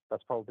 then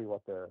that's probably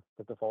what the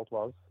default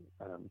was.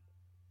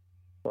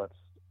 But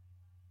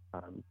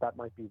that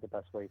might be the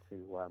best way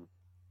to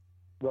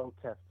road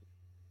test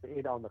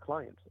it on the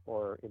client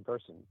or in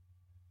person,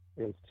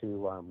 is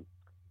to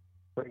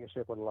bring a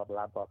ship with a lot of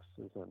lab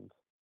boxes and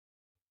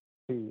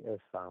see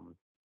if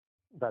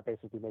that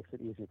basically makes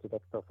it easier to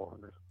get to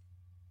 400.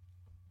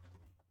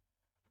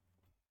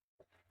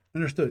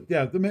 Understood.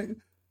 Yeah, you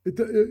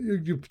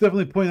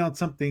definitely point out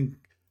something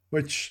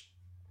which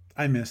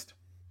I missed,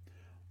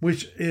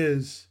 which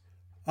is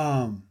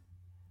you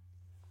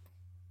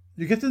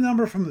get the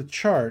number from the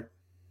chart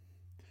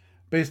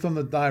based on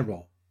the die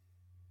roll,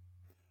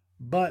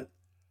 but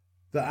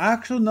the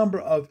actual number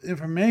of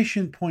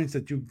information points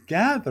that you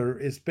gather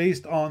is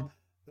based on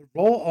the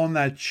roll on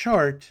that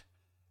chart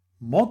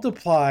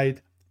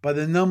multiplied by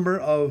the number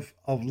of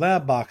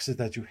lab boxes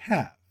that you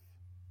have.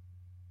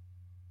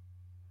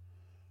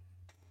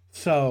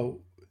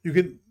 So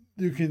you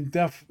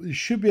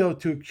should be able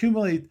to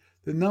accumulate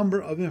the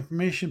number of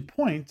information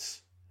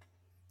points,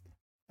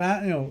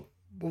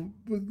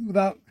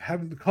 without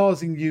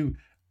causing you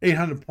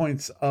 800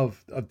 points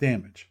of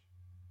damage.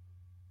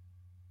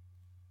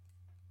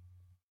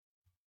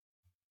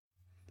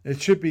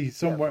 It should be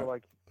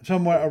somewhere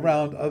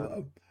around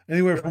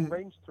anywhere from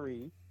range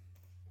 3.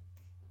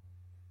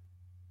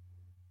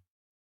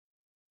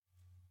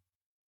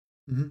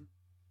 Mm-hmm.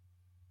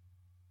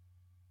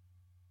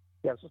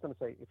 Yeah, I was just going to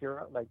say, if you're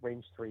at like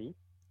range 3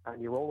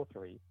 and you roll a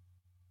 3,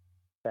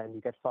 then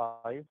you get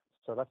 5.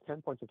 So that's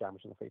 10 points of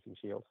damage on the facing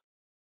shield.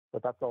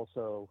 But that's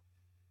also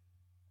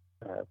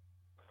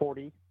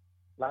 40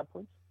 lab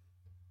points.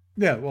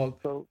 Yeah, well,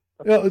 so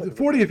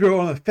 40 if you're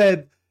on a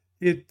Fed,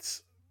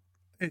 it's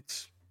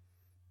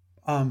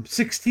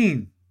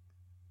 16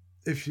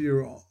 if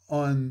you're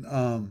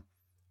on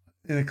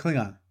in a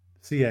Klingon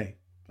CA.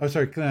 Oh,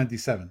 sorry, Klingon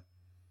D7.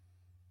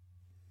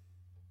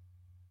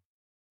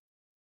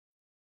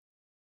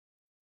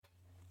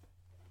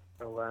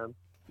 So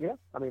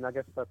I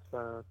guess that's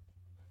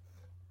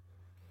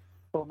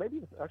well,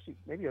 maybe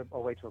a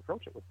way to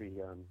approach it would be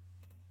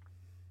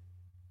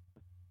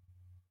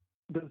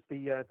does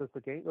the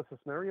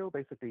scenario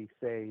basically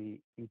say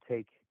you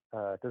take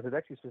does it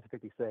actually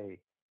specifically say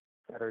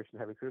Federation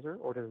heavy cruiser,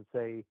 or does it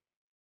say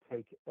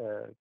take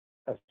a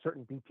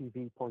certain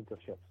BPV point of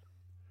ships?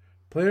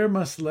 Player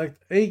must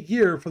select a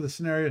gear for the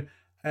scenario,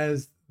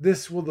 as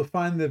this will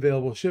define the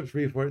available ships,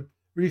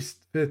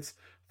 refits,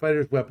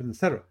 fighters, weapons,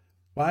 etc.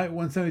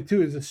 Y172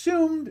 is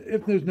assumed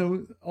if there's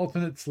no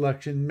alternate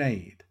selection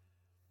made.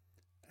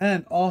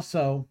 And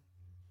also,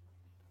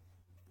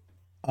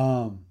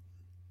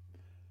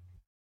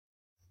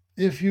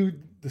 if you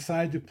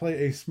decide to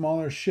play a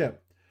smaller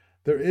ship,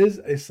 there is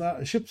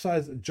a ship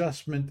size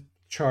adjustment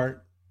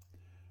chart,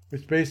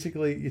 which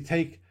basically you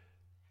take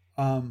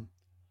the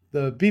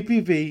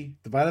BPV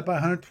divided by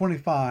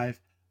 125,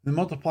 then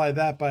multiply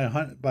that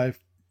by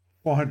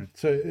 400.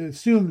 So it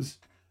assumes,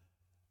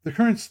 the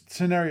current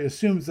scenario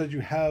assumes that you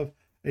have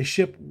a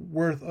ship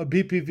worth a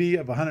BPV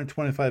of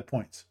 125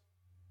 points,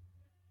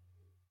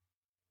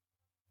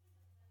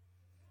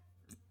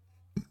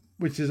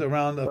 which is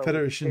around a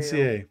Federation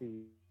CA.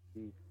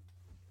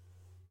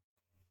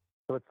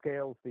 So it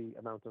scales the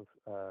amount of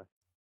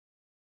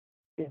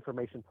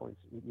information points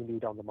you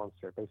need on the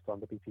monster based on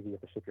the BPV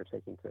of the ship you're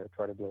taking to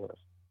try to deal with it.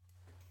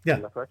 Yeah.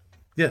 Is that correct?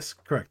 Yes,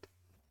 correct.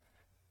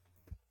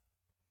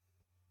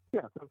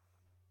 Yeah. So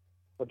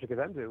what you could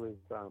then do is,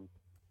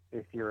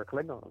 if you're a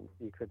Klingon,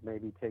 you could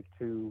maybe take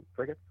 2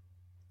 frigates.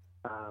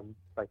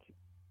 Like,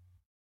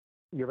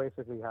 you're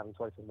basically having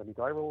twice as many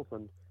die rolls,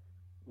 and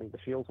I mean the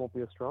shields won't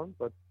be as strong,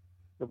 but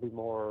they'll be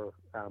more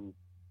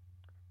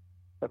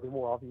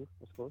obvious,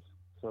 I suppose.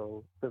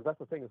 So, because that's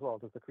the thing as well.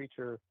 Does the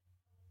creature?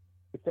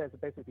 It says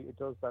that basically it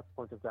does that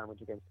point of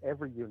damage against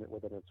every unit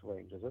within its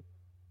range, is it?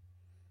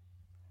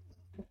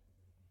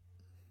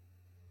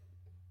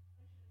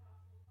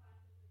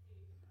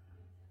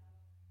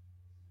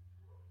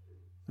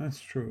 That's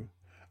true.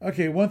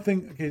 Okay, one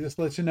thing. Okay, just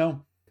to let you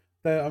know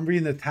that I'm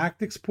reading the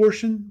tactics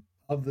portion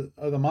of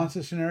the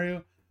monster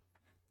scenario,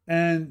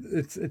 and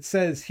it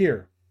says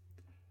here,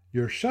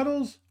 your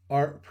shuttles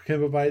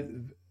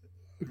can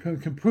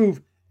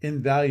prove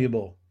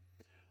invaluable.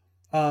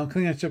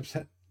 Klingon ships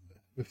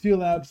with few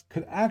labs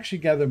could actually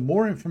gather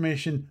more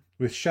information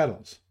with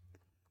shuttles.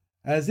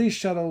 As these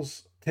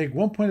shuttles take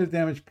 1 point of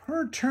damage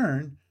per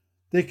turn,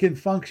 they can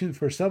function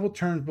for several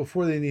turns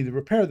before they need to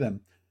repair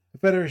them. A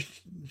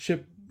Federation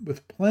ship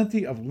with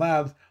plenty of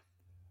labs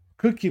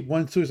could keep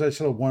one suicide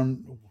shuttle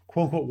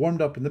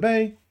warmed up in the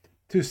bay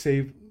to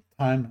save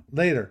time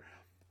later.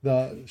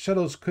 The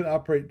shuttles could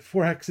operate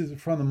 4 hexes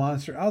from the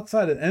monster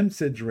outside of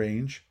MSID's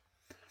range.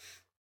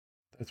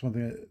 That's one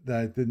thing that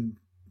I didn't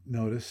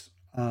notice,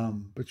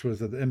 which was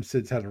that the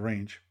MSIDs had a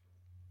range.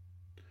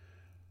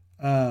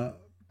 But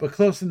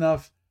close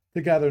enough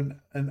to gather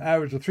an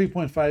average of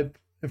 3.5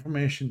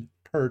 information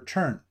per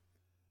turn.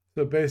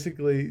 So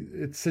basically,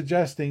 it's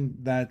suggesting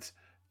that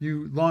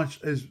you launch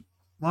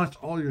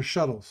all your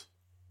shuttles.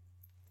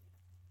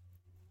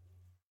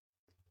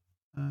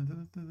 Yeah,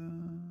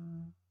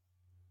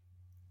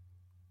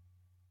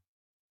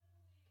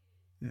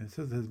 it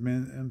says it has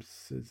man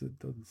MSIDs. It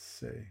doesn't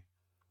say.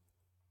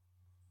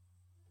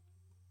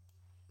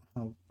 I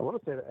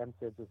want to say that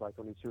MSIDs is like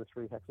only 2 or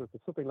 3 hexes.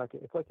 It's something like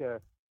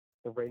the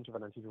range of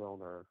an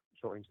anti-drone or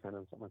short-range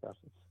cannon, something like that.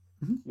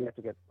 You have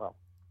to get, well,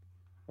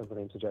 as the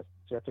name suggests,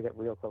 you have to get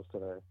real close to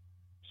the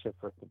ship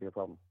for it to be a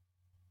problem.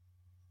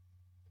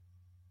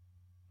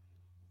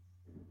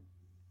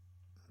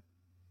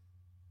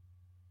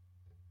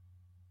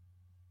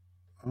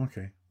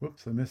 Okay.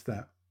 Whoops, I missed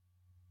that.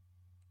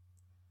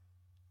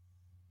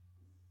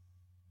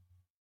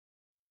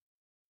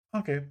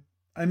 Okay,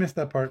 I missed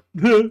that part.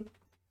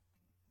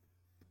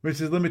 Which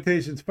is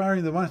limitations.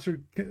 Firing the monster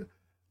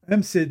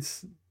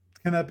MSIDs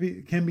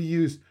can be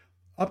used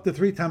up to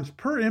 3 times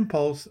per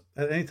impulse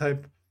at any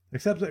type,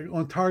 except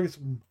on targets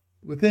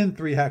within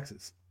 3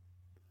 hexes.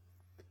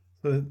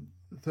 So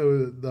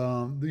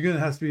the unit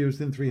has to be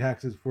within 3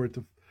 hexes for it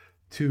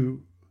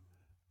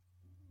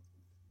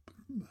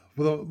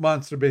for the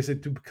monster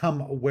basically to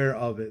become aware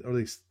of it, or at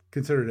least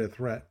consider it a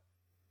threat.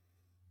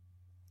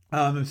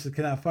 It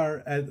cannot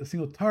fire at a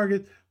single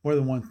target more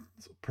than once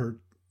per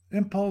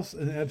impulse,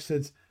 and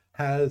MSIDs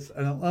has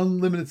an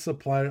unlimited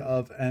supply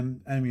of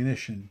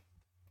ammunition.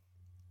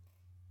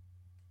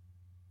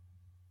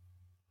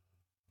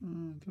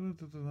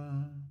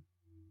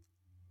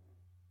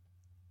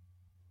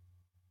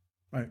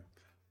 Right.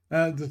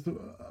 Just a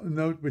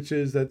note, which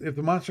is that if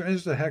the monster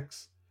enters a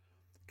hex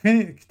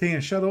containing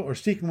a shuttle or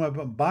seeking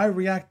weapon by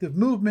reactive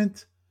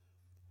movement,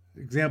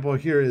 example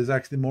here is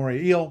actually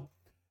Moray Eel,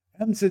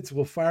 MSIDs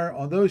will fire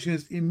on those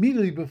units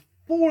immediately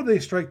before they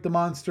strike the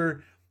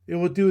monster. It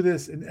will do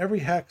this in every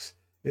hex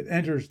it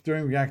enters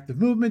during reactive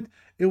movement.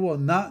 It will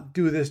not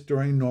do this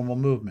during normal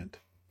movement.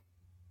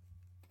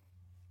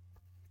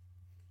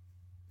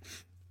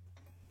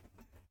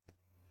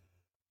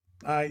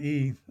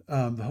 I.e.,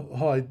 the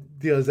whole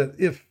idea is that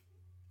if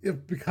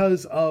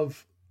because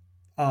of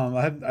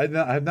I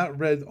have not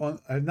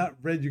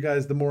read you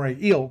guys the Moray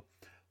Eel.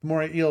 The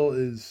Moray Eel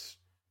is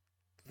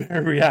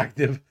very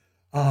reactive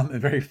and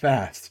very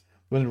fast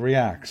when it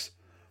reacts.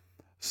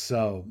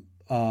 So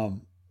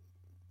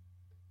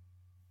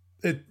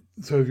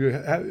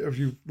if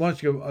you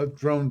launch a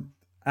drone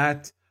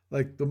at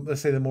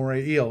let's say the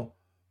Moray Eel,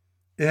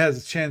 it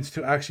has a chance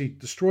to actually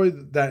destroy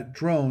that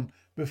drone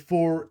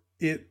before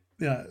it,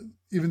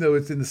 even though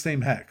it's in the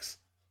same hex.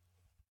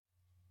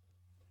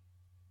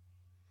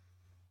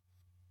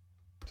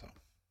 So.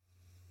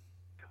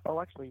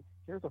 Oh, actually,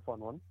 here's a fun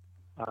one.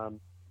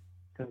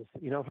 Because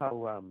you know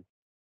how I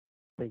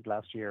think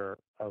last year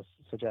I was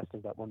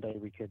suggesting that one day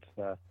we could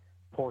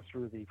pour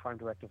through the Prime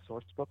Directive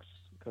source books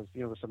because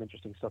there's some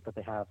interesting stuff that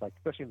they have, like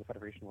especially in the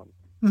Federation one,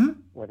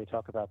 where they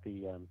talk about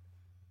the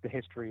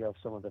history of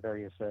some of the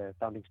various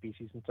founding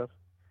species and stuff.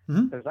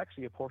 There's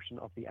actually a portion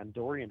of the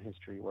Andorian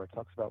history where it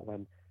talks about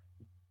when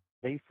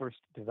they first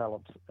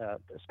developed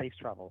space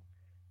travel.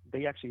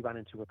 They actually ran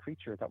into a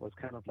creature that was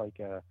kind of like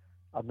a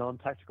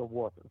non-tactical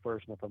warp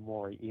version of a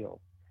moray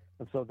eel,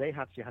 and so they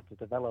actually had to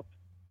develop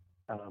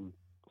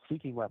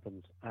seeking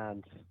weapons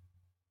and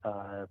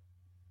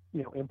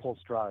impulse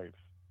drive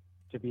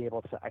to be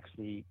able to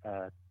actually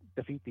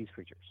defeat these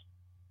creatures.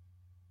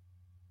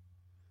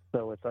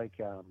 So it's like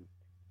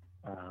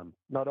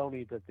not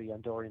only did the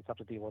Andorians have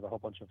to deal with a whole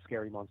bunch of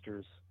scary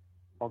monsters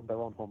on their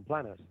own home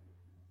planet,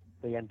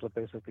 they ended up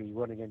basically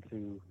running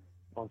into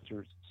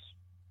monsters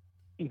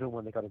even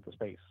when they got into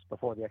space,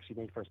 before they actually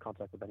made first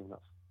contact with anyone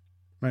else.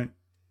 Right.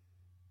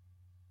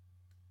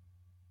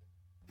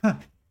 Huh.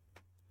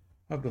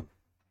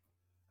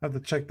 Have to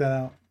check that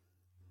out.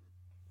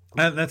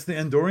 And that's the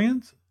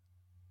Andorians?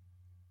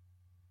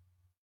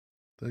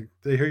 Did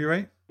I hear you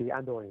right? The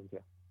Andorians, yeah.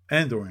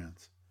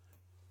 Andorians.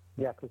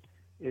 Yeah, because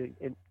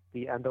in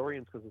the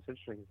Andorians, because it's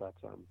interesting is that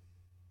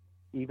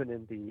even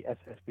in the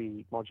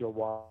SSB Module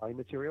Y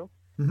material,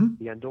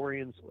 the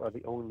Andorians are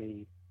the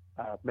only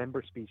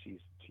member species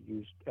to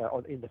use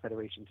in the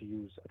Federation to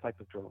use a type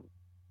of drone.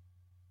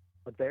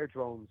 But their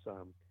drones,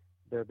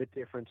 they're a bit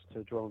different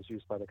to drones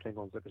used by the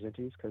Klingons or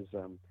Krasintis, because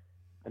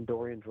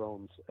Andorian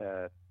drones,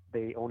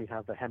 they only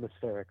have the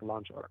hemispheric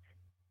launch arc.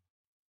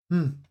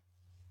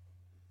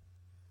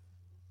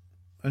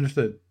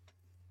 Understood.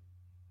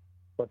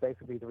 But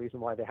basically, the reason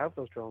why they have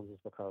those drones is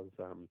because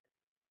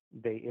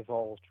they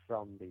evolved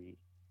from the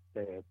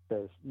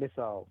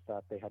missiles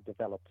that they had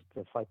developed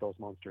to fight those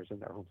monsters in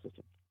their home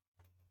system.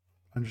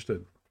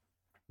 Understood.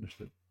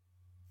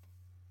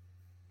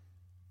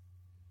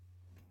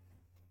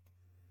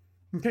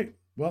 Okay,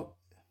 well,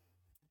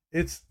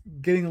 it's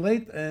getting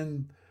late,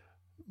 and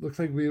looks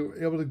like we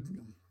were able to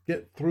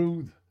get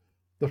through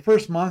the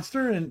first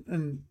monster,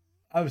 and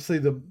obviously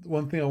the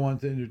one thing I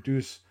wanted to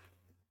introduce,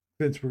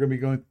 since we're going to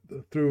be going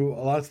through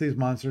a lot of these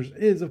monsters,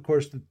 is of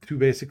course the two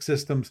basic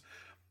systems,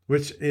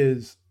 which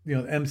is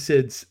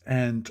MSIDS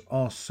and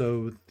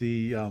also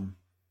the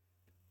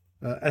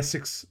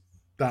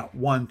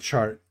S6.1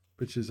 chart,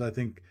 which is, I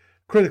think,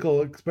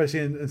 critical, especially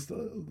in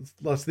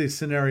lots of these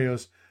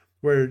scenarios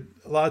where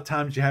a lot of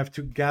times you have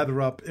to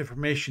gather up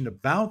information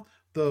about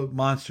the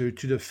monster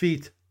to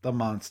defeat the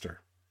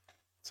monster.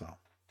 So.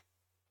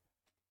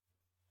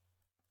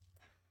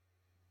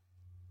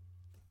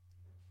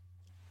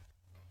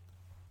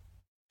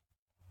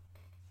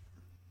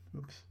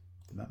 Oops,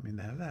 did not mean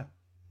to have that.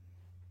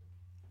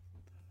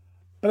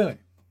 But anyway,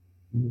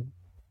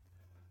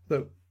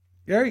 so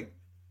Gary,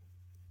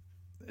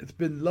 it's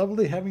been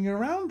lovely having you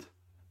around.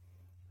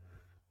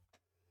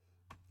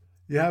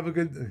 You have a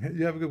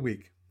good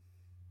week.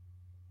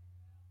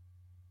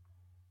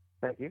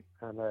 Thank you,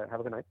 and have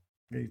a good night.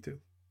 Yeah, you too.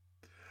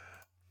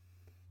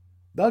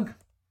 Doug,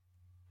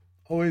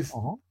 always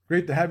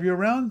great to have you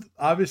around.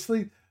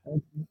 Obviously,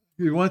 if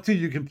you want to,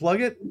 you can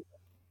plug it.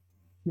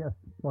 Yes,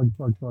 plug.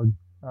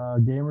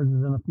 Gamers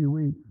is in a few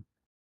weeks.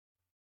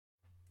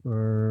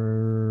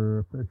 We're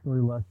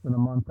officially less than a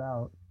month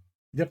out.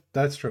 Yep,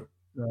 that's true.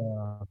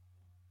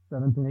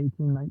 17,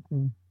 18,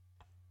 19.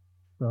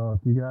 So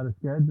if you got to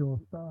schedule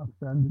stuff,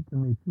 send it to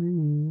me,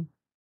 please.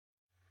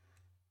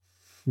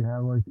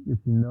 If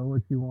you know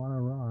what you want to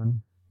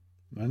run.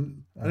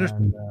 And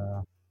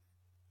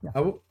I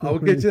will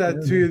get to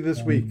that to you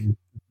this week.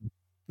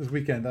 This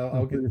weekend.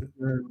 I'll get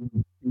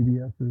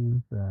PDFs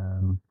and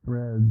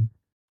threads,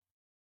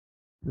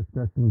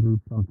 discussion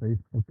groups on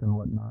Facebook and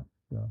whatnot.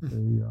 So there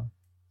you go.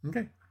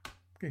 Okay,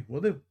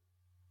 will do.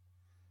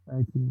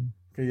 Thank you.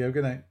 Okay, you have a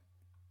good night.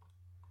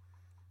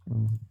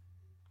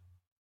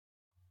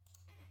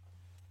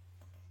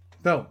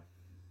 So,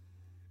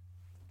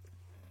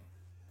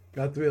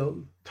 got to be able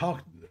to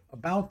talk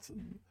about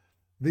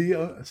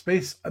the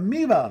space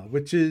amoeba,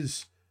 which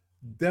is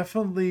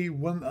definitely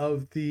one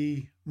of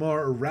the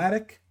more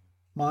erratic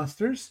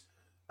monsters.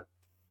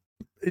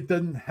 It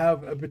doesn't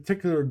have a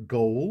particular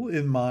goal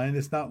in mind.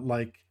 It's not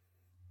like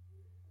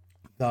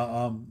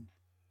the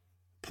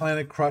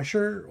Planet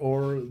Crusher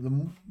or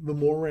the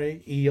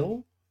moray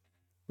eel,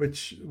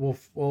 which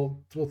we'll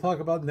talk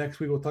about next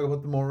week. We'll talk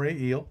about the moray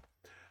eel.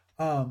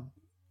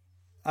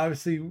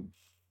 Obviously,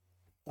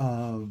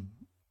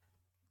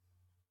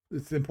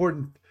 it's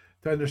important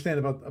to understand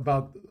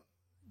about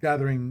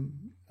gathering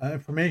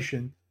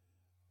information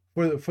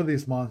for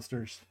these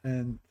monsters,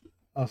 and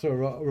also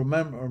a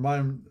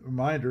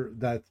reminder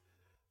that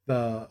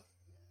the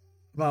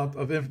amount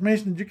of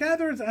information that you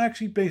gather is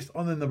actually based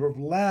on the number of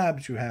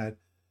labs you had,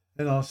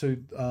 and also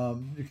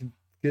you can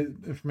get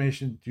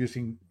information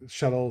using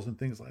shuttles and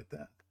things like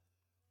that,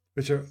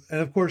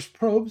 and of course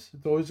probes.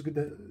 It's always good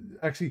to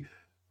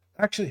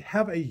actually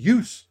have a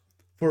use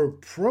for a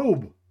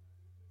probe,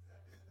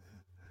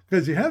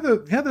 because you have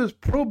those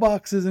probe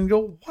boxes and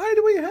go, why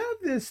do we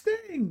have this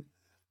thing?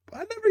 I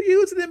never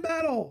use it in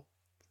battle,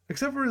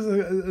 except for as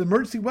an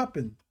emergency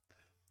weapon.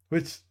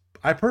 which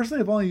I personally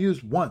have only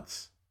used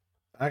once.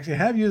 I actually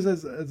have used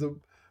as a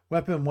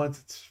weapon once.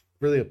 It's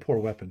really a poor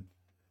weapon.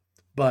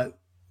 But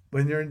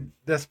when you're in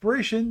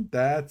desperation,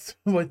 that's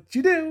what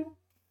you do.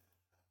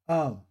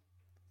 So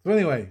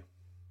anyway,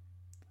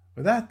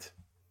 with that,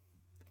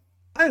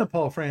 I am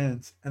Paul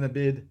Franz, and I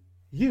bid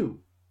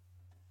you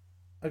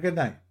a good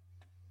night.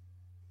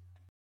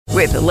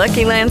 With the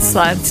Lucky Land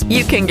Slots,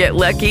 you can get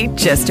lucky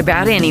just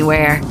about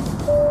anywhere.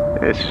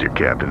 This is your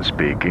captain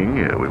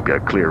speaking. We've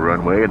got clear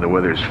runway and the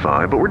weather's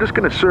fine, but we're just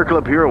going to circle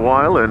up here a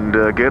while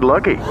and get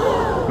lucky.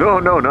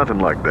 No, nothing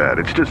like that.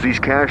 It's just these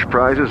cash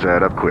prizes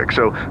add up quick.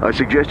 So I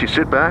suggest you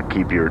sit back,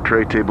 keep your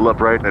tray table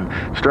upright, and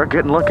start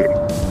getting lucky.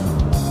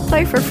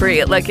 Play for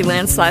free at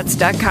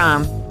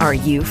LuckyLandSlots.com. Are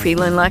you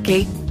feeling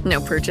lucky? No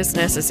purchase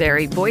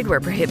necessary. Void where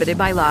prohibited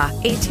by law.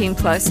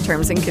 18+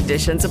 terms and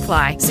conditions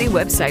apply. See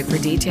website for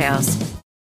details.